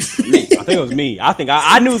 Me. I think it was me. I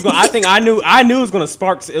knew it was gonna. I knew it was gonna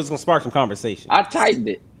spark. It was gonna spark some conversation. I typed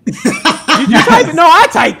it. You typed it? No, I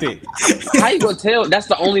typed it. How you gonna tell? That's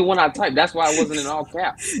the only one I typed. That's why it wasn't in all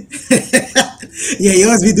caps. Yeah,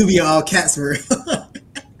 yours do be in all caps for real.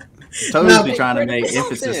 Totally be trying to make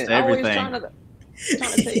emphasis to everything. Trying to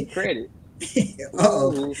take credit. Hey,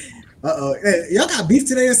 y'all got beef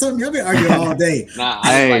today or something? Y'all been arguing all day. Nah, I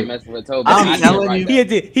just like messing with Toby. I'm telling you. He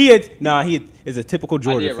is a typical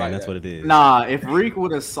Jordan fan. That's what it is. Nah, if Reek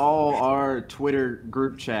would have saw our Twitter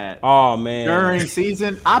group chat during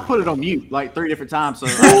season, I put it on mute like 3 different times. So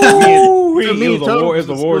it was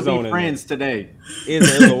a war zone. Friends today. It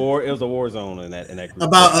was a war zone in that group.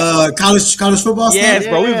 About college football. Yes,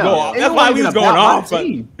 stuff? bro. We was going. That's why we was going off.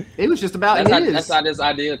 It was just about that's how this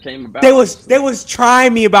idea came about. They was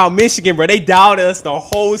trying me about Michigan, bro. They doubted us the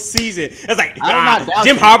whole season. It's like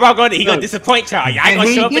Jim Harbaugh gonna disappoint y'all. Y'all ain't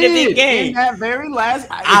gonna show up in the big game. In that very last,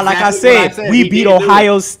 like I said, we beat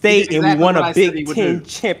Ohio State and we won a Big Ten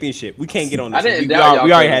championship. We can't get on this. We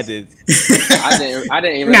already had this. I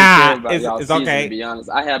didn't even care about y'all season, to be honest.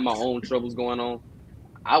 I had my own troubles going on.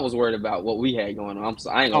 I was worried about what we had going on.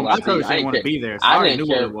 I ain't gonna lie to you. I didn't want to be there. So I didn't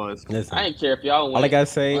care what it was. Listen, I didn't care if y'all went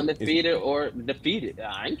undefeated or defeated.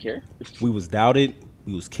 I didn't care. We was doubted.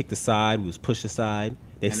 We was kicked aside. We was pushed aside.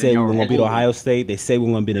 They said we were going to beat Ohio State. They said we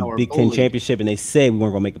were going to be in a Big Ten championship, and they said we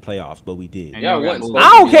weren't going to make the playoffs, but we did. Yeah, I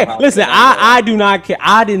don't care. Listen, I do not care.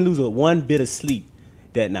 I didn't lose one bit of sleep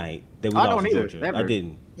that night that we lost to Georgia. Never. I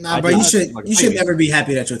didn't. Nah, bro, you should never be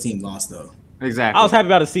happy that your team lost, though. Exactly. I was happy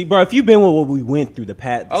about to see, bro. If you've been with what we went through the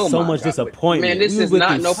past, so much disappointment. Man, this is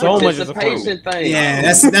not no participation thing. Yeah,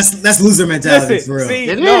 that's loser mentality for real.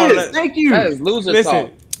 It is. Thank you. That is loser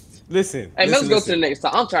talk. Listen. Hey, let's go to the next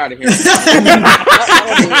time. I'm tired of hearing. Hey,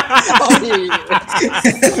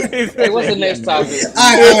 what's the next topic?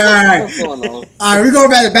 All right. What's going on? All right, we're going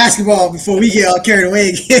back to basketball before we get all carried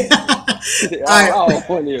away again. I don't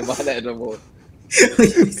want to hear about that no more.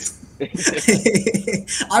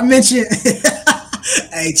 I mentioned.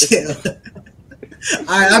 Hey, chill.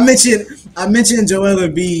 All right, I mentioned Joel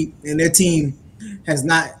Embiid and their team has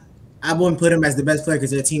not. I wouldn't put him as the best player because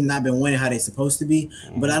their team not been winning how they're supposed to be.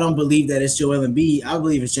 But I don't believe that it's Joel Embiid. I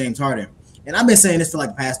believe it's James Harden. And I've been saying this for like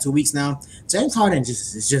the past 2 weeks now. James Harden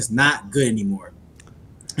is just not good anymore.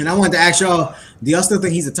 And I wanted to ask y'all, do y'all still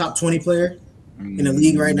think he's a top 20 player in the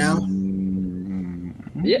league right now?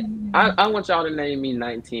 Yeah. I want y'all to name me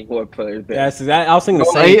 19 more players. I was thinking the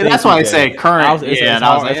same thing. That's why I said current.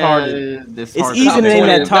 It's hard. It's easy to name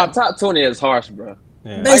that top 20 is harsh, bro.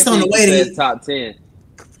 Yeah. Based on the way that he's top 10.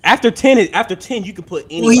 After 10, you can put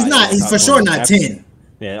anybody. Well, he's not. He's for sure not 10.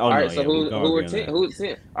 Yeah. All right. So who are 10? Who's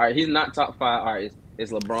 10? All right. He's not top 5. All right.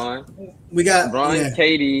 It's LeBron. We got LeBron,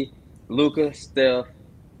 KD, Luka, Steph,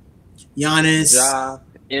 Giannis, Ja,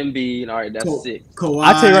 Embiid. All right. That's 6. Kawhi.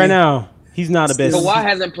 I tell you right now, he's not the best. Kawhi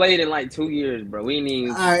hasn't played in like 2 years, bro. We ain't even.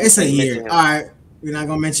 All right. It's a year. All right. We're not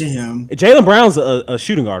gonna mention him. Jaylen Brown's a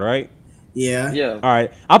shooting guard, right? Yeah. Yeah. All right.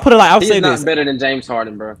 I'll put it like I'll say this. He's not better than James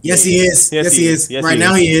Harden, bro. Yes, he is. Yes, he is. Yes, right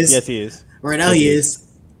now, he is. Yes, he is. Right now, he is.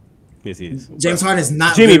 Yes, he is. James Harden is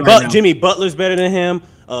not. Jimmy Butler's better than him.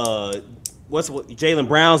 Jaylen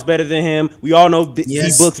Brown's better than him. We all know D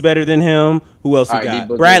Book's better than him. Who else we got?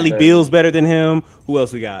 Bradley Beal's better than him. Who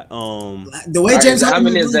else we got? The way James Harden. How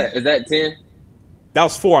many is that? Is that 10? That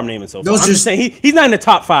was 4 I'm naming so far. I'm just saying he's not in the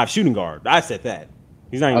top 5 shooting guard. I said that.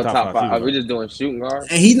 He's not even top 5. Are we just doing shooting guard?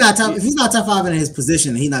 And he's not top. If he's not top 5 in his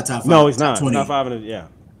position, he's not top 5. No, he's not. 20. Top 5 in his, yeah.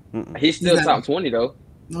 He's still top 20 though.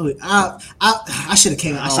 No, I should have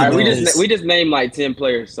came. We just named like 10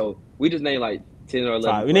 players, so we just named like 10 or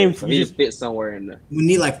 11. So he just fit somewhere in there. We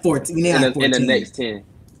need like 14. We need like 14 in the next 10.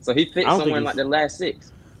 So he fits somewhere in like the last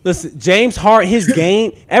 6. Listen, James Harden, his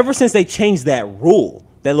game ever since they changed that rule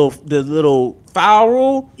the little foul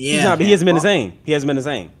rule, he hasn't been the same. He hasn't been the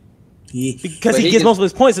same. Because he gets most of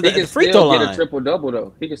his points at the free throw line. He can still get a triple-double,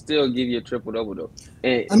 though. He can still give you a triple-double, though.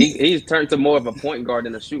 And he's turned to more of a point guard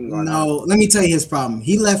than a shooting guard. No, let me tell you his problem.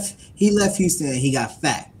 He left Houston and he got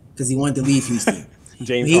fat because he wanted to leave Houston.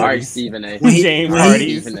 James Harden. Stephen A.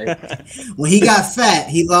 When he got fat,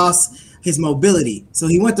 he lost his mobility. So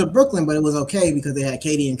he went to Brooklyn, but it was okay because they had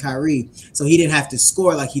KD and Kyrie. So he didn't have to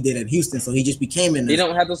score like he did in Houston. So he just became He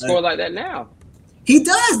don't have to score like that now. He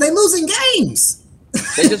does. They losing games.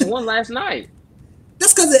 They just won last night.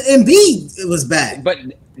 That's because Embiid was back. But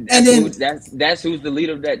that's who's the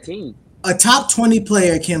leader of that team. A top 20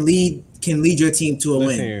 player can lead your team to a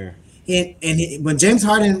win. When James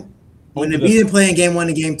Harden, when Embiid didn't play in game 1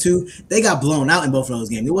 and game 2, they got blown out in both of those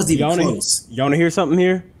games. It wasn't even close. You want to hear something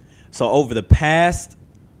here? So over the past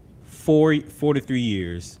 4 to 3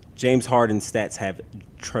 years, James Harden's stats have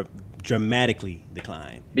dramatically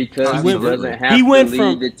declined because he doesn't have to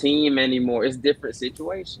lead the team anymore. It's different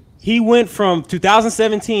situations. He went from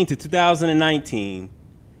 2017 to 2019.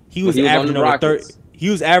 He was averaging over 30. He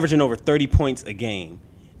was averaging over 30 points a game.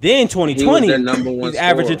 Then 2020, he's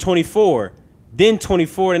averaging 24. Then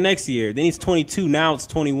 24 the next year. Then he's 22. Now it's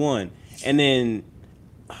 21. And then,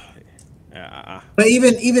 but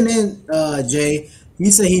even in Jay, you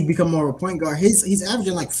say he'd become more of a point guard. He's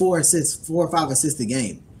averaging like 4 or 5 assists a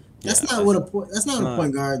game. That's not what a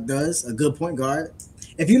point guard does. A good point guard.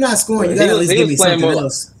 If you're not scoring, you gotta at least give me something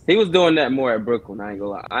else. He was doing that more at Brooklyn. I ain't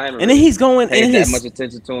gonna lie. And then he's going paid that much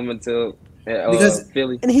attention to him until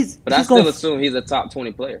Philly. And I still assume he's a top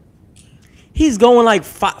 20 player. He's going like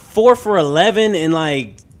 4 for 11 and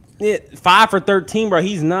like 5 for 13, bro.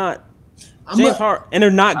 He's not. James Harden, and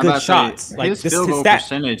they're not good shots. Like his field goal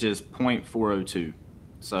percentage is .402,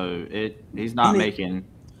 so he's not making.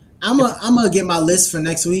 I'm gonna get my list for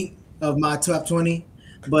next week of my top 20,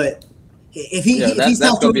 but if he's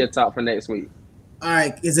that's gonna be a top for next week. All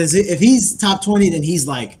right, if he's top 20, then he's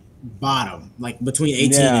like bottom, like between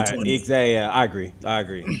 18 and 20. Exactly. Yeah, I agree.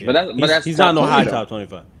 Yeah. But he's not no high top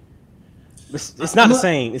 25. It's not the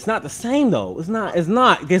same. It's not the same though. It's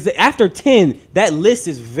not because after 10, that list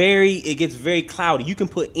is it gets very cloudy. You can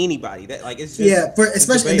put anybody that like it's just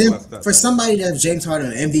especially then for somebody that has James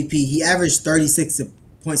Harden MVP, he averaged 36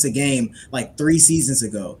 points a game like 3 seasons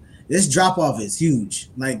ago. This drop off is huge.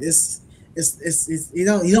 Like this, he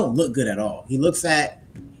don't look good at all. He looked fat.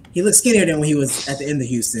 He looked skinnier than when he was at the end of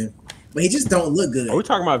Houston, but he just don't look good. Are we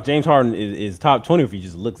talking about if James Harden is top 20 if he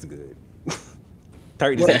just looks good?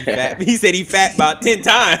 He said he fat about 10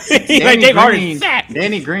 times.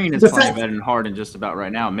 Danny Green is playing better than Harden just about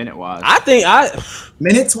right now, minute wise.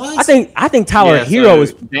 Minutes wise. I think Tyler Hero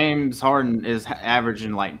is. James Harden is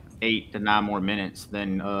averaging like 8 to 9 more minutes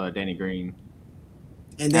than Danny Green.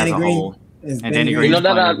 And Danny Green. Now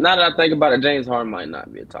that I think about it, James Harden might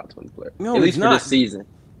not be a top 20 player. No, at least for this season.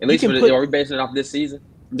 At least are we basing it off this season?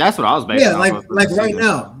 That's what I was basing. Yeah, like right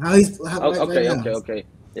now. Okay.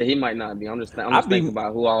 Yeah, he might not be. I'm just thinking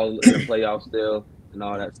about who all in the playoffs still and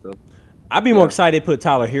all that stuff. I'd be more excited to put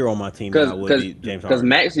Tyler Hero on my team than I would be James Harden. Because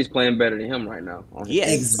Maxi's playing better than him right now. Yeah,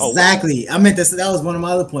 exactly. I meant to say that was one of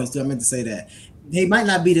my other points too. I meant to say that he might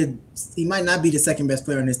not be the second best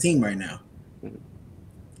player on his team right now. Mm-hmm.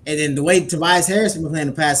 And then the way Tobias Harris has been playing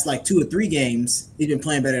the past like 2 or 3 games, he's been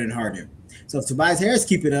playing better than Harden. So if Tobias Harris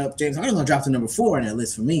keep it up, James Harden's gonna drop to number 4 on that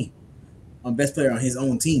list for me, on best player on his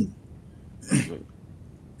own team.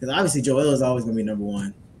 Because obviously Joel is always gonna be number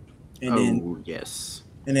 1, and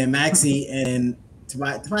then Maxey and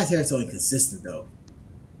Tobias Harris so inconsistent though.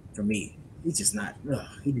 For me, he's just not.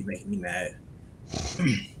 He'd be making me mad.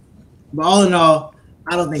 But all in all,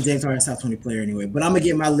 I don't think James Harden's top 20 player anyway. But I'm gonna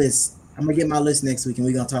get my list. I'm gonna get my list next week, and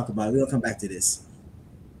we're gonna talk about it. We're gonna come back to this.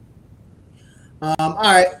 All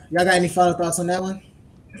right, y'all got any final thoughts on that one?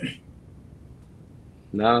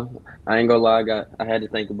 No, I ain't gonna lie. I had to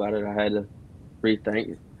think about it. I had to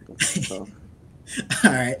rethink. So,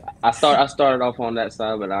 all right. I started off on that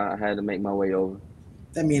side, but I had to make my way over.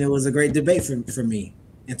 I mean, it was a great debate for me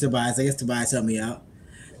and Tobias. I guess Tobias helped me out.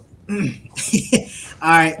 All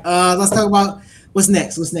right. Let's talk about what's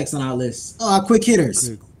next. What's next on our list? Quick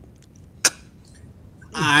hitters.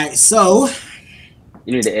 All right. So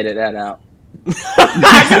you need to edit that out.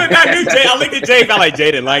 I looked at Jay. Felt like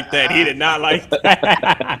Jay didn't like that. He did not like that.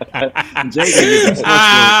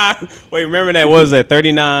 Wait, remember that was at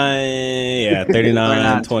 39? Yeah,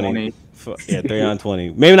 39-20. Yeah,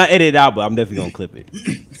 39-20. Maybe not edit it out, but I'm definitely gonna clip it.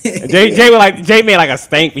 Jay made like a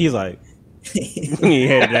stank. But he's like, he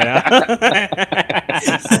edited that out.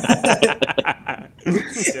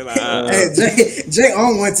 Hey, Jay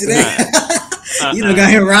on one today. You done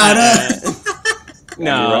got him riled up.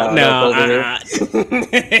 No.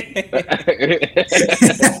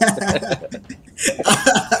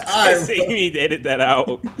 All right, you need to edit that out.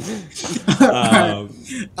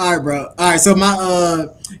 All right, bro. All right, so my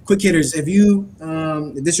quick hitters. If you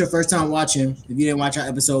if this is your first time watching, if you didn't watch our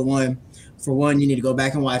episode 1, for one, you need to go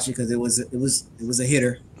back and watch it because it was a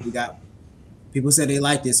hitter. We got people said they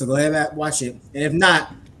liked it, so go ahead and watch it. And if not,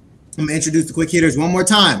 I'm gonna introduce the quick hitters one more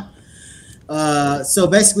time. So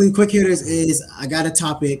basically, quick hitters is I got a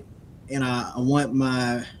topic, and I want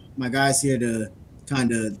my guys here to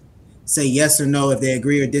kind of say yes or no if they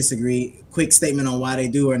agree or disagree. Quick statement on why they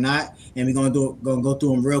do or not, and we're gonna go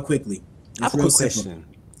through them real quickly. I have a quick question.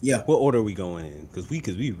 Yeah. What order are we going in? Because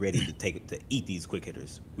we ready to eat these quick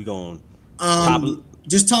hitters. We going.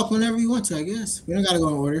 Just talk whenever you want to. I guess we don't gotta go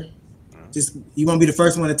in order. Just you want to be the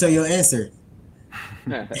first one to tell your answer.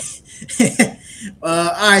 All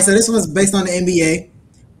right, so this one's based on the NBA.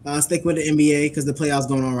 Stick with the NBA because the playoffs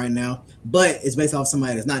going on right now, but it's based off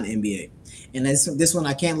somebody that's not in the NBA. And this one,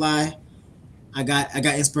 I can't lie, I got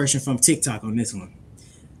inspiration from TikTok on this one.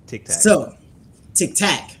 TikTok. So,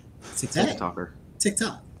 TikTok. TikToker.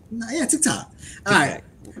 TikTok. No, yeah, TikTok. All right.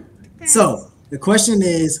 So the question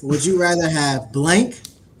is, would you rather have blank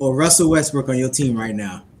or Russell Westbrook on your team right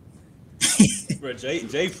now? Bro, Jay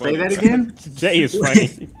funny. Say that again? Jay is funny.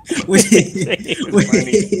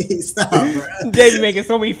 Stop, bro. Jay be making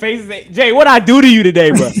so many faces. Jay, what I do to you today,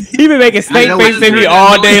 bro? He been making snake faces at me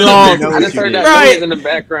all day long. I just heard that noise in the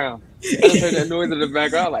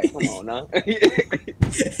background. Like, come on now.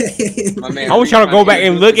 My man, I want y'all to go back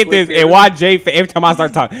and look at this and watch Jay. Every time I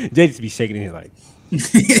start talking, Jay just be shaking his like.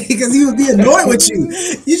 Because he would be annoyed with you.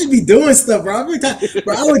 You should be doing stuff, bro.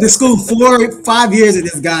 Bro, I went to school 4-5 years with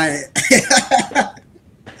this guy.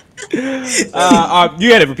 You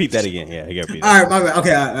got to repeat that again. Yeah, you got to repeat that. All right, my bad.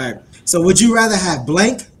 Okay, all right. So, would you rather have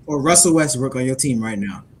blank or Russell Westbrook on your team right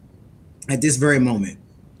now, at this very moment?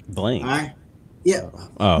 Blank. All right. Yeah.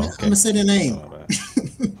 Oh, okay. I'm gonna say the name.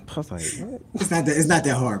 I was like, what? It's not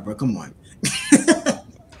that hard, bro. Come on.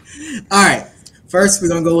 All right. First, we're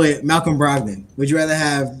gonna go with Malcolm Brogdon. Would you rather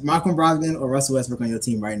have Malcolm Brogdon or Russell Westbrook on your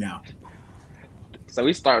team right now? So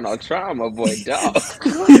we starting on trial, my boy, dog.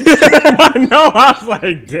 I know. I was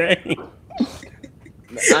like, dang.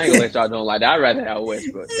 I ain't gonna let y'all know like that. I'd rather have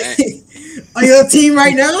Westbrook. Dang. On your team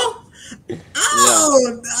right now?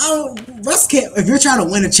 Oh, Russ can't. If you're trying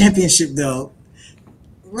to win a championship, though,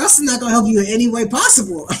 Russ is not gonna help you in any way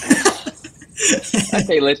possible. I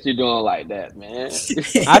can't let you doing like that, man.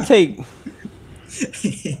 I take.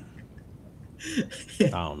 I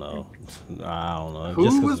don't know.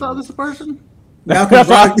 Who was the other person? Malcolm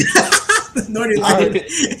Brogdon. Naughty liar.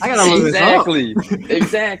 I gotta look exactly. this up.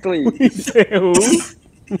 Exactly.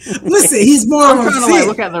 Listen, he's more. I'm trying to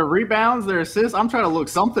look at their rebounds, their assists. I'm trying to look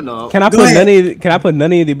something up. Can I put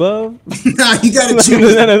none of the above? Nah, you gotta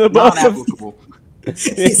choose. None of the above. Not applicable.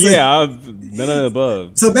 Yeah, none of the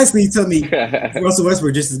above. So basically, you tell me Russell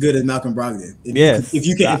Westbrook just as good as Malcolm Brogdon. If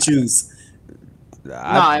you can't choose.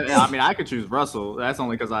 I mean, I could choose Russell. That's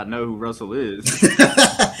only because I know who Russell is.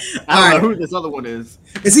 I don't know who this other one is.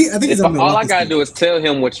 Is he? I think he's on all I gotta do is tell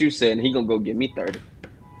him what you said, and he gonna go get me 30.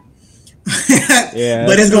 Yeah,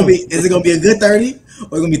 but is it gonna be a good 30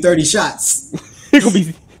 or gonna be 30 shots? It's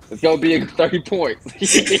gonna be a 30 points.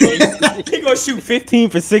 He gonna shoot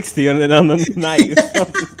 15 for 60 on the night.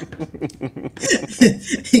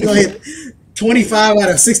 He gonna hit 25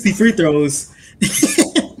 out of 60 free throws.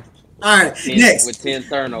 All right, next with 10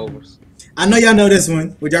 turnovers. I know y'all know this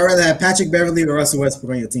one. Would y'all rather have Patrick Beverley or Russell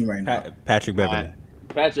Westbrook on your team right now? Patrick Beverley.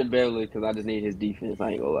 Patrick Beverley, because I just need his defense.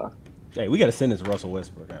 I ain't gonna lie. Hey, we gotta send this Russell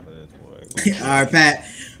Westbrook after this, boy. All right, Pat.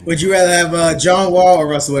 Would you rather have John Wall or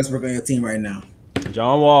Russell Westbrook on your team right now?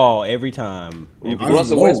 John Wall every time.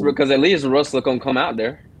 Russell Westbrook, because at least Russell gonna come out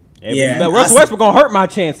there. But Russell Westbrook gonna hurt my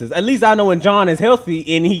chances. At least I know when John is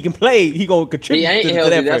healthy and he can play, he gonna contribute. He ain't to healthy.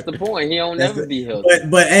 That that's the point. He don't never be healthy.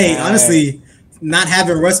 But hey, honestly, not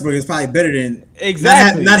having Westbrook is probably better than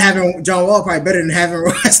not having John Wall. Probably better than having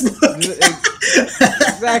Westbrook.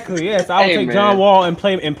 Exactly. Yes, I would take John Wall and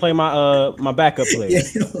play my backup player.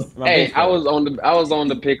 Hey, I was on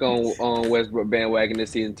the pick on Westbrook bandwagon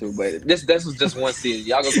this season too, but this was just one season.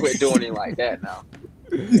 Y'all gonna quit doing it like that now.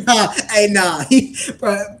 Nah.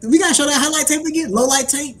 Bro, we gotta show that highlight tape again. Low light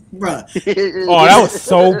tape, bro. Oh, that was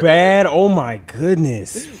so bad. Oh my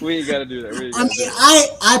goodness. We ain't gotta do that. I mean,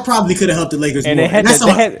 I probably could have helped the Lakers more.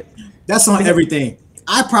 That's on everything.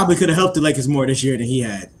 I probably could have helped the Lakers more this year than he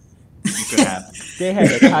had. They had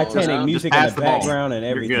the Titanic music in the background and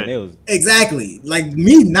everything. It was exactly like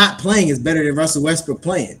me not playing is better than Russell Westbrook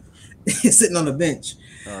playing, sitting on the bench.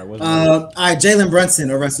 All right, Jalen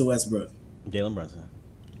Brunson or Russell Westbrook. Jalen Brunson.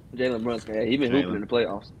 Jalen Brunson, yeah, he been hooping in the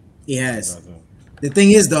playoffs. He has. The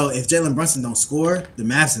thing is, though, if Jalen Brunson don't score, the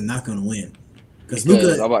Mavs are not going to win. Because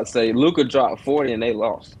I'm about to say Luka dropped 40 and they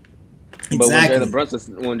lost. Exactly. But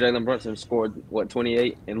when Jalen Brunson scored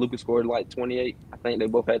 28 and Luka scored like 28, I think they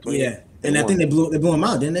both had 28. Yeah, and I think they blew him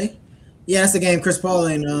out, didn't they? Yeah, that's the game Chris Paul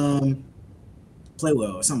and play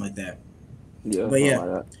well or something like that. Yeah, but yeah,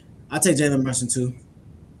 like I'll take Jalen Brunson too.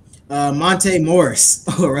 Monte Morris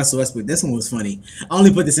or Russell Westbrook. This one was funny. I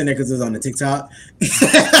only put this in there because it was on the TikTok.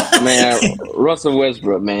 Man, Russell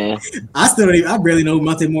Westbrook, man. I barely know who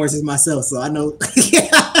Monte Morris is myself, so I know.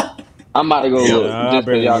 I'm about to go look just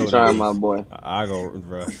because y'all trying my boy. I go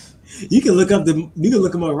Russ. You can look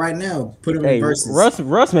him up right now. Put him in verses.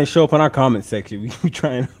 Russ may show up on our comment section. I'm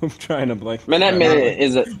trying to blame. Man, that man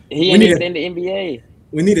he ain't even in the NBA.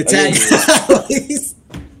 We need a tag.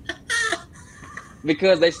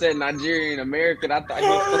 Because they said Nigerian American, I thought he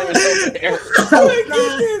was there.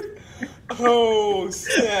 Oh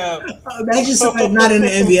snap! Imagine somebody not in the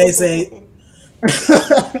NBA say.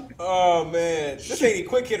 Oh man, this ain't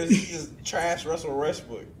quick hitters. He just trash Russell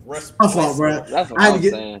Westbrook. My fault, bro. That's what I'm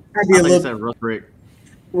saying. I did a little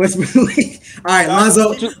Westbrook. All right,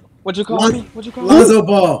 Lonzo. What you call me? Lonzo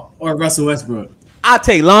Ball or Russell Westbrook? I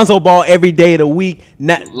take Lonzo Ball every day of the week,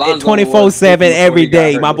 not 24/7 every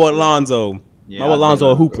day. My boy Lonzo. My boy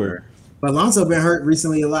Lonzo a hooper. But Lonzo been hurt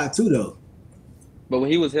recently a lot too, though. But when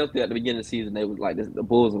he was healthy at the beginning of the season, they was like the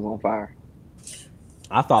Bulls was on fire.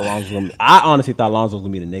 I honestly thought Lonzo was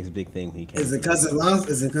gonna be the next big thing when he came. Is it because of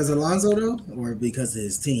Lonzo though, or because of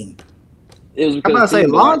his team? It was because I'm about to say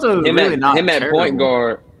Lonzo him really not him at terrible.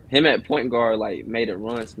 point guard like made it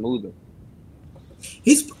run smoother.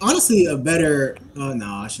 He's honestly a better. Oh no,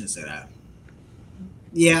 I shouldn't say that.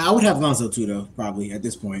 Yeah, I would have Lonzo too, though. Probably at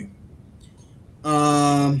this point.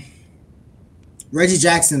 Reggie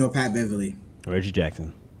Jackson or Pat Beverly? Reggie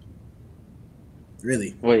Jackson.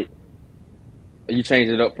 Really? Wait, you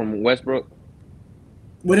changed it up from Westbrook?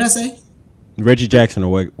 What did I say? Reggie Jackson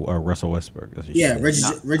or Russell Westbrook? Yeah, Reggie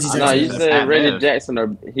Jackson. No, you said Reggie Jackson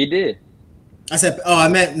or he did. I said, I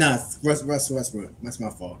meant Russell Westbrook. That's my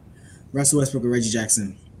fault. Russell Westbrook or Reggie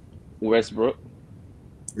Jackson? Westbrook.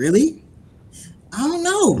 Really? I don't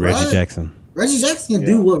know, bro. Reggie Jackson. Reggie Jackson can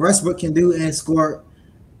do what Westbrook can do and score,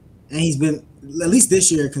 and he's been at least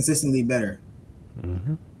this year consistently better.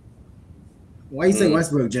 Mm-hmm. Why you say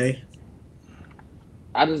Westbrook, Jay?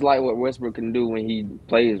 I just like what Westbrook can do when he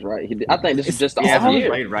plays right. I think this is just the off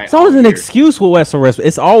year. Right it's always an excuse with Westbrook.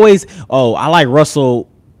 It's always, I like Russell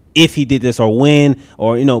if he did this or when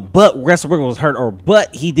or but Westbrook was hurt or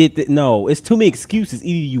but he did that. No, it's too many excuses.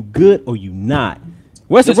 Either you good or you not.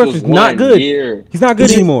 Westbrook is not good. He's not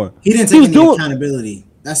good anymore. He didn't take any accountability.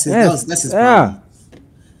 That's his. That's his problem.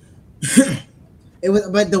 It was,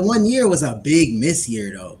 but the 1 year was a big miss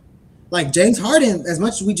year though. Like James Harden, as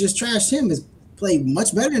much as we just trashed him, has played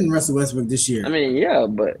much better than Russell Westbrook this year. I mean, yeah,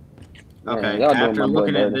 but okay. After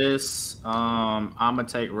looking at this, I'm gonna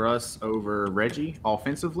take Russ over Reggie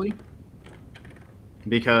offensively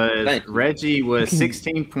because Reggie was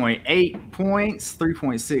 16.8 points,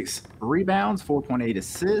 3.6 rebounds, 4.8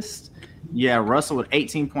 assists. Yeah, Russell with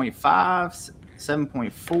 18.5,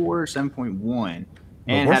 7.4, 7.1,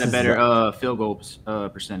 and had a better field goal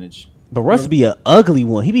percentage. But Russ be an ugly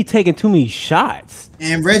one. He be taking too many shots.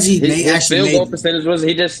 And Reggie his field goal percentage was.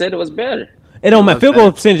 He just said it was better. It don't matter. Field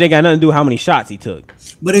goal percentage ain't got nothing to do with how many shots he took.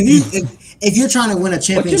 But if you're trying to win a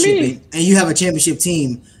championship and you have a championship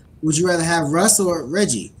team, would you rather have Russ or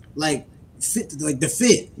Reggie? Like the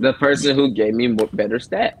fit. The person who gave me better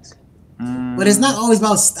stats. But it's not always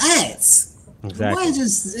about stats. Exactly. It's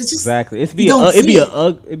just exactly. It'd be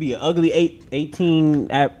an ugly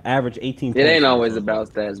 18 average 18. It ain't always about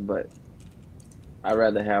stats, but I'd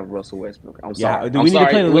rather have Russell Westbrook. I'm sorry.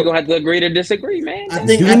 We're gonna have to agree to disagree, man.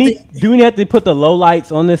 Do we have to put the low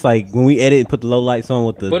lights on this? Like when we edit, put the low lights on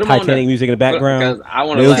with the Titanic music in the background. That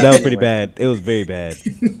was pretty bad. It was very bad.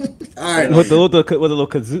 All right. With the little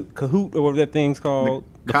Kahoot or whatever that thing's called.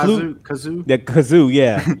 Kazoo. The kazoo,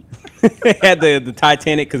 yeah. Had the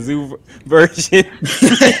Titanic kazoo version.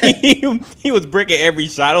 he was bricking every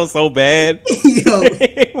shot. It was so bad. Yo,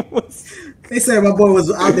 they said my boy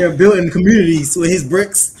was out there building communities with his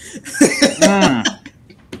bricks.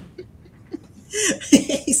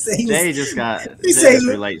 Jay just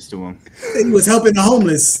relates to him. He was helping the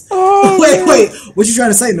homeless. Oh, wait. What you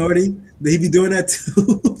trying to say, Nordy? Did he be doing that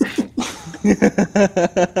too?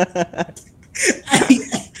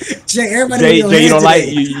 Jay, everybody. Jay, you don't like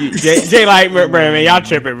you Jay like man, y'all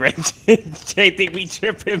tripping, man. Jay think we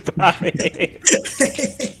tripping about it.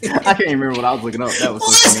 I can't remember what I was looking up. That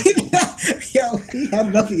was so funny. Yo, he had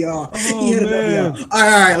enough of y'all. All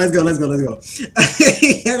right, let's go.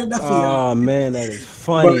 He had enough of y'all. Oh man, that is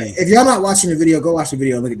funny. But if y'all not watching the video, go watch the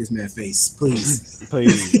video and look at this man's face, please.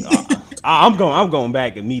 Please. I'm going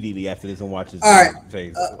back immediately after this and watch his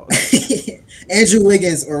face. Andrew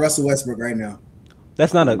Wiggins or Russell Westbrook right now?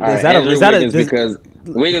 That's not a. Because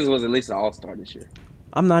Wiggins was at least an all-star this year.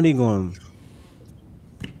 I'm not even going.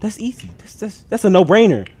 That's easy. That's a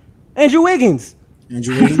no-brainer. Andrew Wiggins.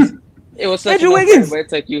 It was such Andrew a Wiggins. But it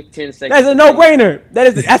took you 10 seconds. That's a no-brainer.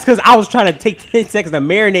 That's because I was trying to take 10 seconds to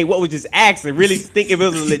marinate what was just asked and really think if it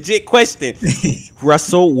was a legit question.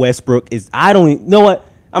 Russell Westbrook is. I don't even know what.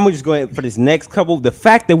 I'm gonna just go ahead for this next couple. The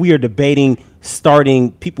fact that we are debating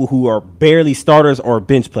starting people who are barely starters or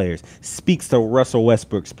bench players speaks to Russell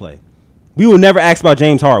Westbrook's play. We will never ask about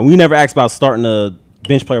James Harden. We never ask about starting a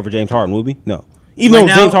bench player for James Harden, will we? No. Even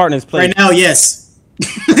though James Harden has played. Right now, yes.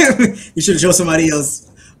 You should have shown somebody else.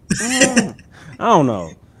 I don't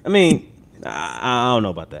know. I mean, I don't know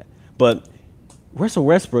about that. But Russell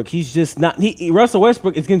Westbrook, he's just not. Russell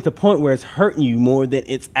Westbrook is getting to the point where it's hurting you more than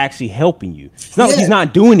it's actually helping you. It's not like he's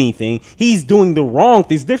not doing anything. He's doing the wrong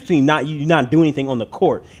things. There's difference between you not doing anything on the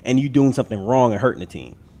court and you doing something wrong and hurting the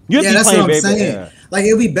team. That's what I'm saying. Yeah. Like,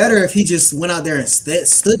 it would be better if he just went out there and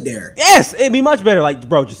stood there. Yes, it'd be much better. Like,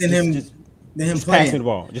 bro, just playing. Pass me the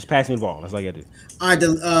ball. Just pass me the ball. That's all I got to do. All right,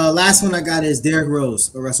 the last one I got is Derrick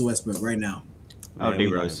Rose or Russell Westbrook right now. Oh, D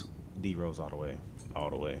Rose. D Rose all the way. All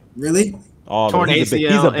the way. Really? Torn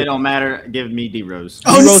ACL, it don't matter. Give me D Rose.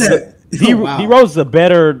 D Rose is a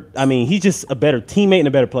better. I mean, he's just a better teammate and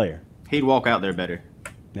a better player. He'd walk out there better.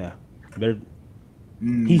 Yeah, better.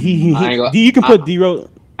 You can put D Rose.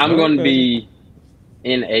 I'm going to be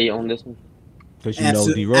NA on this one. Because you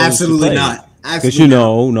know D Rose. Absolutely not. Because you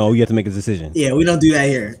know, you have to make a decision. Yeah, we don't do that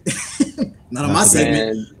here. Not on my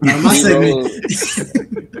segment. Not on my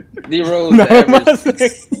segment. D Rose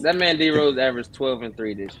that man D Rose averaged 12 and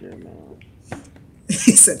 3 this year, man.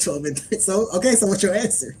 He said 12 and 3. So what's your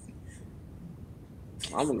answer?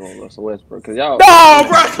 I'm gonna go with Russell Westbrook because y'all. No,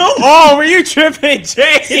 bro, come on, were you tripping,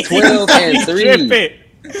 Jay? 12 and 3.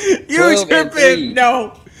 You tripping?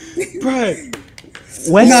 No, bro.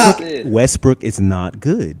 Westbrook is not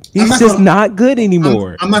good. He's just not good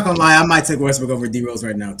anymore. I'm not gonna lie. I might take Westbrook over D Rose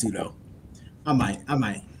right now too, though. I might.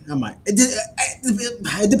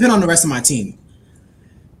 It depends on the rest of my team.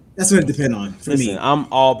 That's what it depends on for me.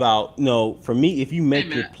 I'm all about for me. If you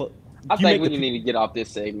make your I think we need to get off this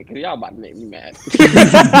segment because y'all about to make me mad.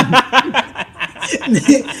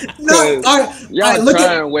 Y'all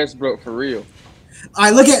trying Westbrook for real. All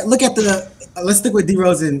right, look at the. Let's stick with D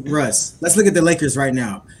Rose and Russ. Let's look at the Lakers right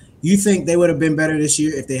now. You think they would have been better this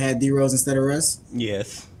year if they had D Rose instead of Russ?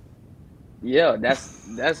 Yes. Yeah, that's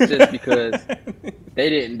just because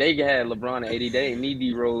they had LeBron and AD. They didn't need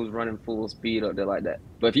D Rose running full speed up there like that.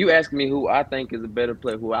 But if you ask me who I think is a better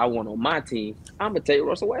player, who I want on my team, I'm gonna take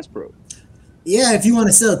Russell Westbrook. Yeah, if you want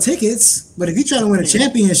to sell tickets, but if you're trying to win a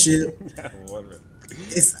championship,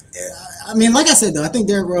 it's. I mean, like I said though, I think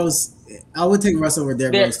Derrick Rose. I would take Russ over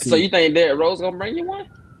Derrick Rose too. So you think Derrick Rose gonna bring you one?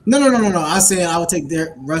 No. I said I would take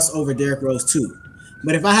Russ over Derrick Rose too.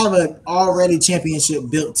 But if I have an already championship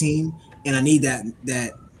built team and I need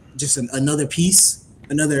that just another piece,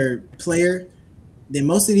 another player, then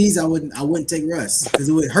most of these I wouldn't take Russ because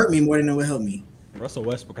it would hurt me more than it would help me. Russell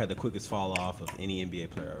Westbrook had the quickest fall off of any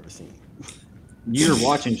NBA player I've ever seen. You're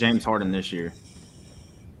watching James Harden this year.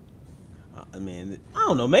 I mean, I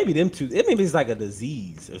don't know. Maybe them two. Maybe it's like a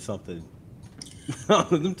disease or something.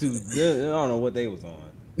 Them two. I don't know what they was on.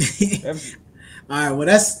 All right. Well,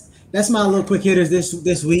 that's my little quick hitters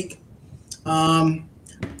this week. Let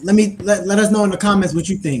us know in the comments what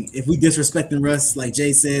you think. If we disrespecting Russ, like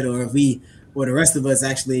Jay said, or if the rest of us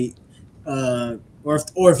actually, or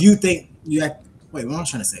if you think you act. Wait, what am I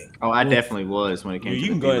trying to say? Oh, I definitely was when it came to you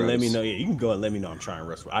can go ahead and let me know. Yeah, you can go ahead and let me know I'm trying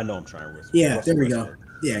Russ. I know I'm trying Russ. Yeah, there we go.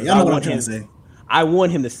 Yeah, y'all know what I'm trying to say. I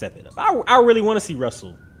want him to step it up. I really want to see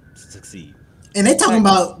Russell succeed. And they talking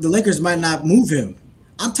about the Lakers might not move him.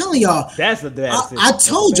 I'm telling y'all. I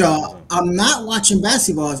told y'all I'm not watching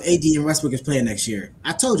basketball if AD and Westbrook is playing next year.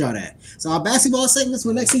 I told y'all that. So our basketball segments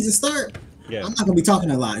when next season start, I'm not gonna be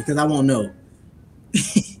talking a lot because I won't know.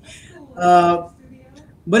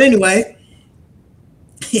 But anyway.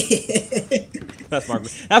 That's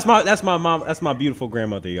my mom. That's my beautiful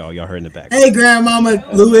grandmother. Y'all heard in the back. Hey, Grandmama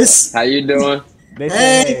Lewis. How you doing? They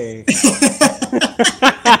say,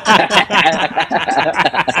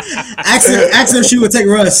 Ask her if she would take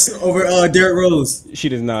Russ over Derrick Rose. She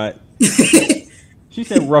does not. She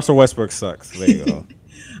said Russell Westbrook sucks. There you go. All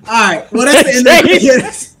right. Well, that's the end of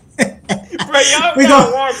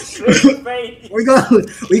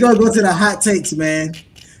we gonna go to the hot takes, man.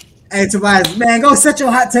 Hey, Tobias, man, go set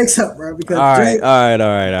your hot takes up, bro. Because all right.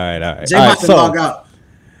 Jay about to log out.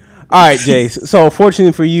 All right, Jay. So,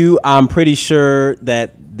 fortunately for you, I'm pretty sure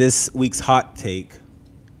that this week's hot take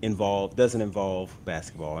doesn't involve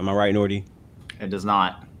basketball. Am I right, Nordy? It does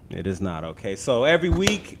not. It is not. Okay. So every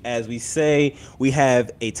week, as we say, we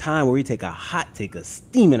have a time where we take a hot take, a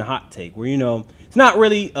steaming hot take, where it's not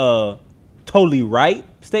really a totally right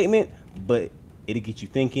statement, but it'll get you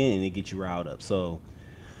thinking and it'll get you riled up. So,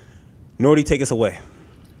 Nordy, take us away.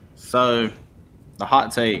 So, the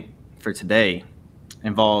hot take for today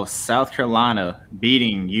involves South Carolina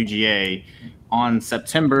beating UGA on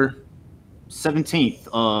September 17th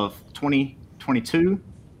of 2022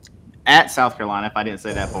 at South Carolina, if I didn't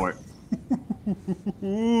say that part.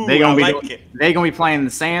 They're gonna be playing the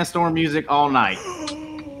Sandstorm music all night.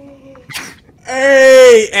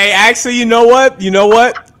 Hey, actually, you know what?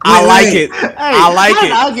 I like it. I like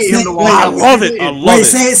it. I'll get him to watch. I love it. Wait,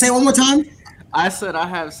 say it one more time. I said I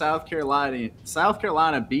have South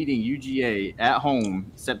Carolina beating UGA at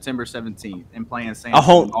home September 17th and playing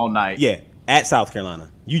Sandstorm all night. Yeah, at South Carolina.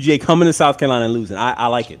 UGA coming to South Carolina and losing. I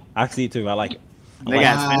like it. I see it too. I like it.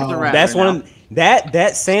 That's one.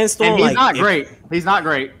 That Sandstorm. And he's not great. He's not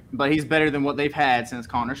great, but he's better than what they've had since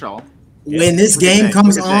Connor Shaw. When this game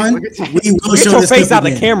comes on, we will show your this face out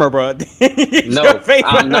the camera, bro. No,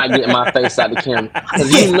 I'm not getting my face out the camera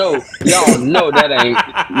because y'all know that ain't.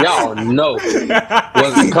 Y'all know.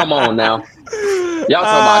 Well, come on now. Y'all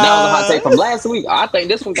talking about that was a hot take from last week. I think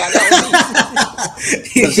this one got that one.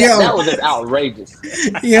 That was just outrageous.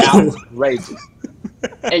 Outrageous.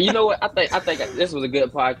 And you know what? I think this was a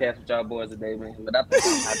good podcast with y'all boys today, man. But I think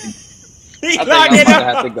I'm happy. I think I'm gonna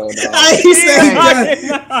have to go now.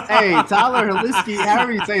 Hey, Tyler Haliski,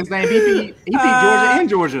 however you say his name, he beat Georgia in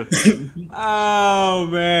Georgia. Oh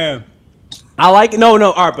man, I like it. No,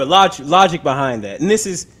 all right, but logic behind that, and this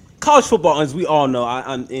is college football, as we all know.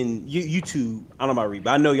 I'm in YouTube. I don't know about read,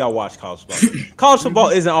 but I know y'all watch college football. College football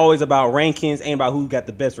isn't always about rankings, ain't about who got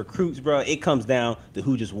the best recruits, bro. It comes down to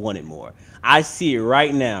who just wanted more. I see it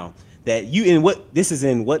right now that this is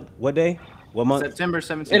in what day? What month? September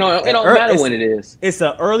 17th. It don't matter when it is. It's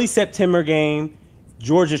an early September game.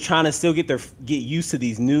 Georgia's trying to still get used to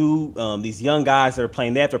these new these young guys that are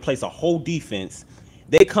playing. They have to replace a whole defense.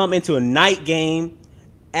 They come into a night game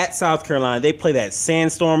at South Carolina. They play that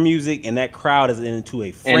Sandstorm music, and that crowd is into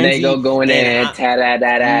a frenzy. And they go in there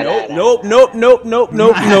and Nope.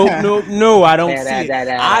 No, I don't see it.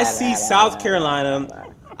 I see South Carolina.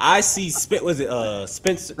 I see Spencer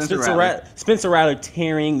Rattler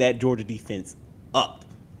tearing that Georgia defense up,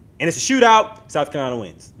 and it's a shootout. South Carolina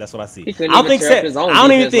wins. That's what I see. I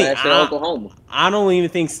don't even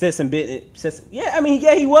think Stetson Bennett. Yeah, I mean,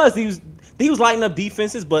 he was lighting up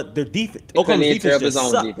defenses, but their defense. Oklahoma's defense just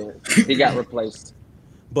sucked. He got replaced.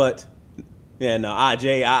 But yeah, no,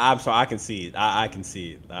 Jay, I'm sorry. I can see it. I can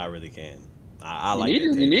see it. I really can. I like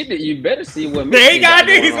it. You better see what Michigan got.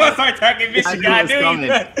 He's gonna start talking Michigan.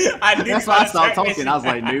 That's why I stopped talking. I was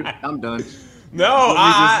like, dude, I'm done. No,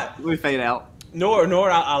 we fade out.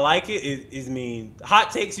 Nor I like it. It mean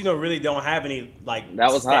hot takes, really don't have any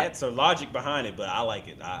stats or logic behind it, but I like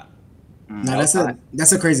it. No,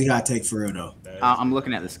 that's a crazy hot take for real though. I'm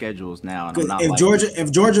looking at the schedules now, and I'm not.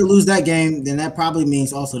 If Georgia lose that game, then that probably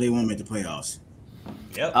means also they won't make the playoffs.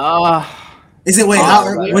 Yep. Is it when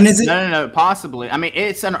is it? No, possibly. I mean,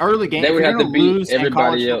 it's an early game. They would have to beat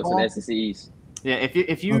everybody else in the SEC East. Yeah,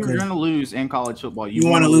 if you're going to lose in college football, you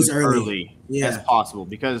want to lose early as possible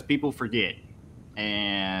because people forget,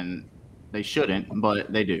 and they shouldn't,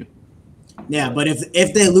 but they do. Yeah, but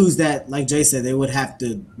if they lose that, like Jay said, they would have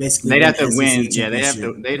to basically. They'd have to win. Yeah,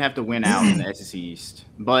 they'd have to win out in the SEC East.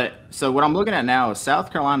 But so what I'm looking at now is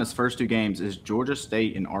South Carolina's first two games is Georgia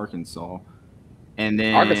State and Arkansas, and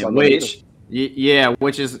then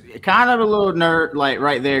which is kind of a little nerd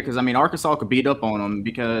right there because I mean Arkansas could beat up on them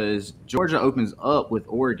because Georgia opens up with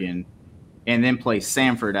Oregon and then plays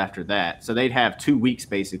Samford after that, so they'd have 2 weeks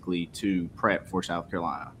basically to prep for South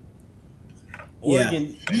Carolina.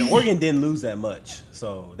 Oregon didn't lose that much,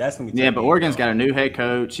 so that's gonna be but Oregon's got a new head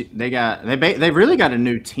coach. They really got a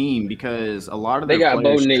new team because a lot of they got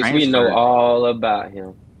Bo Nix. We know all about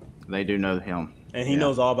him. They do know him, and he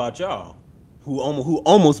knows all about y'all, who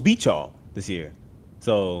almost beat y'all this year.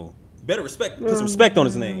 So put some respect on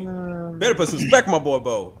his name. Better put some respect, my boy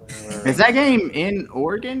Bo. Is that game in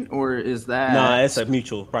Oregon or is that? Nah, it's a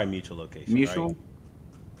probably mutual location. Mutual. Right?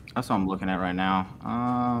 That's what I'm looking at right now.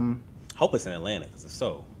 Hope it's in Atlanta, because if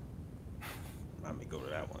so, I may go to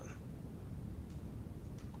that one.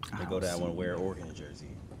 I may go to that one. Wear Oregon jersey.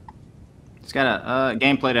 It's got a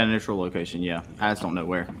game played at a neutral location. Yeah, I just don't know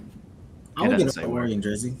where. I would get an Oregon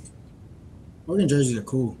jersey. Oregon jerseys are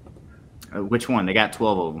cool. Which one? They got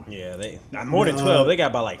 12 of them. Yeah, they more than 12. They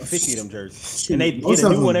got about like 50 of them jerseys, and they get a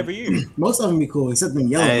new one every year. Most of them be cool, except them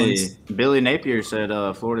yellow ones. Billy Napier said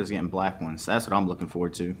Florida's getting black ones. That's what I'm looking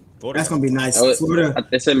forward to. That's gonna be nice. Florida.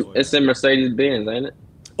 It's in Mercedes Benz, ain't it?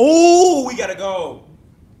 Oh, we gotta go.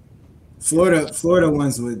 Florida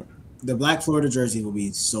ones with the black Florida jersey will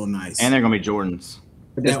be so nice, and they're gonna be Jordans.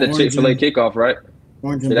 It's the Chick-fil-A kickoff, right?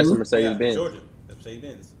 Orange and that's a Mercedes Benz. Georgia. That's Mercedes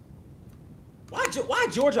Benz. Why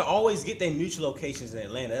Georgia always get their neutral locations in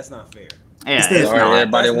Atlanta? That's not fair. Yeah,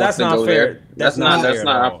 everybody wants to go there. That's not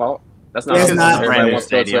our fault. That's not everybody wants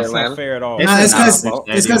to go to Atlanta. That's not fair at all.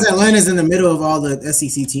 It's because Atlanta's in the middle of all the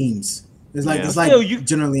SEC teams. It's like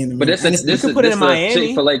generally in the middle. But this could put it in Miami.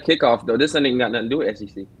 Chick-fil-A kickoff though. This ain't got nothing to do with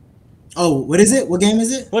SEC. Oh, what is it? What game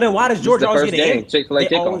is it? Well, then why does Georgia always get an invite? Chick-fil-A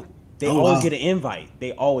kickoff. They always get an invite.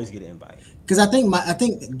 They always get an invite. Because I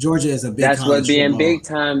think Georgia is a big. That's what being big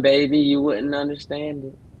time, baby. You wouldn't understand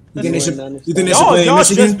it. You think they should play in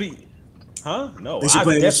Michigan? No,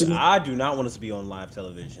 I do not want us to be on live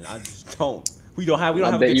television. I just don't. We don't have a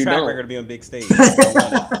good track record to be on big stage. They're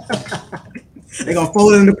gonna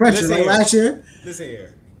fold it under pressure like last year. Listen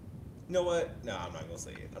here. You know what? No, I'm not gonna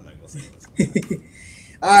say it.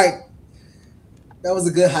 All right. That was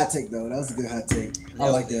a good hot take, though. I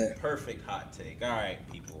like that. Perfect hot take. All right,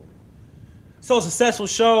 people. So, successful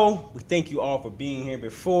show. We thank you all for being here.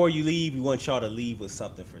 Before you leave, we want y'all to leave with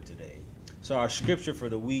something for today. So, our scripture for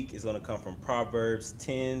the week is going to come from Proverbs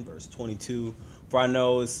 10, verse 22. For I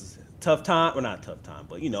know it's a tough time. Well, not a tough time,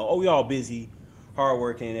 but, we all busy,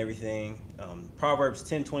 hardworking and everything. Proverbs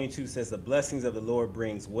 10:22 says, the blessings of the Lord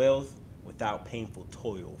brings wealth without painful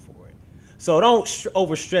toil for it. So don't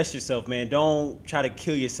overstress yourself, man. Don't try to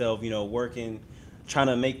kill yourself, working, trying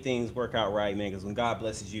to make things work out right, man. Because when God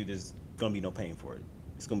blesses you, there's gonna be no pain for it.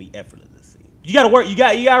 It's gonna be effortless. You gotta work. You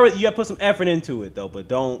gotta put some effort into it, though. But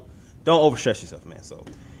don't overstress yourself, man. So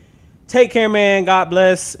take care, man. God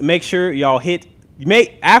bless. Make sure y'all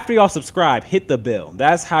after y'all subscribe, hit the bell.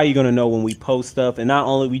 That's how you're gonna know when we post stuff. And not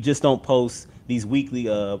only we just don't post these weekly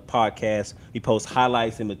podcasts, we post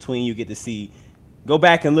highlights in between. You get to see. Go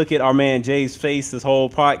back and look at our man Jay's face this whole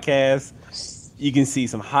podcast. You can see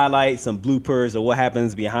some highlights, some bloopers of what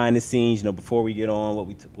happens behind the scenes, before we get on,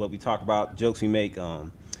 what we talk about, jokes we make.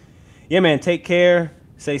 Yeah, man, take care.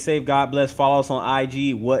 Stay safe. God bless. Follow us on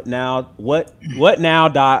IG. What now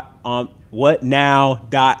dot omni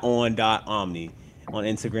on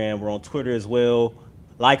Instagram. We're on Twitter as well.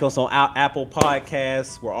 Like us on Apple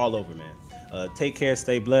Podcasts. We're all over, man. Take care.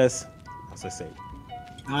 Stay blessed. Stay safe.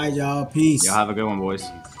 All right, y'all. Peace. Y'all have a good one, boys.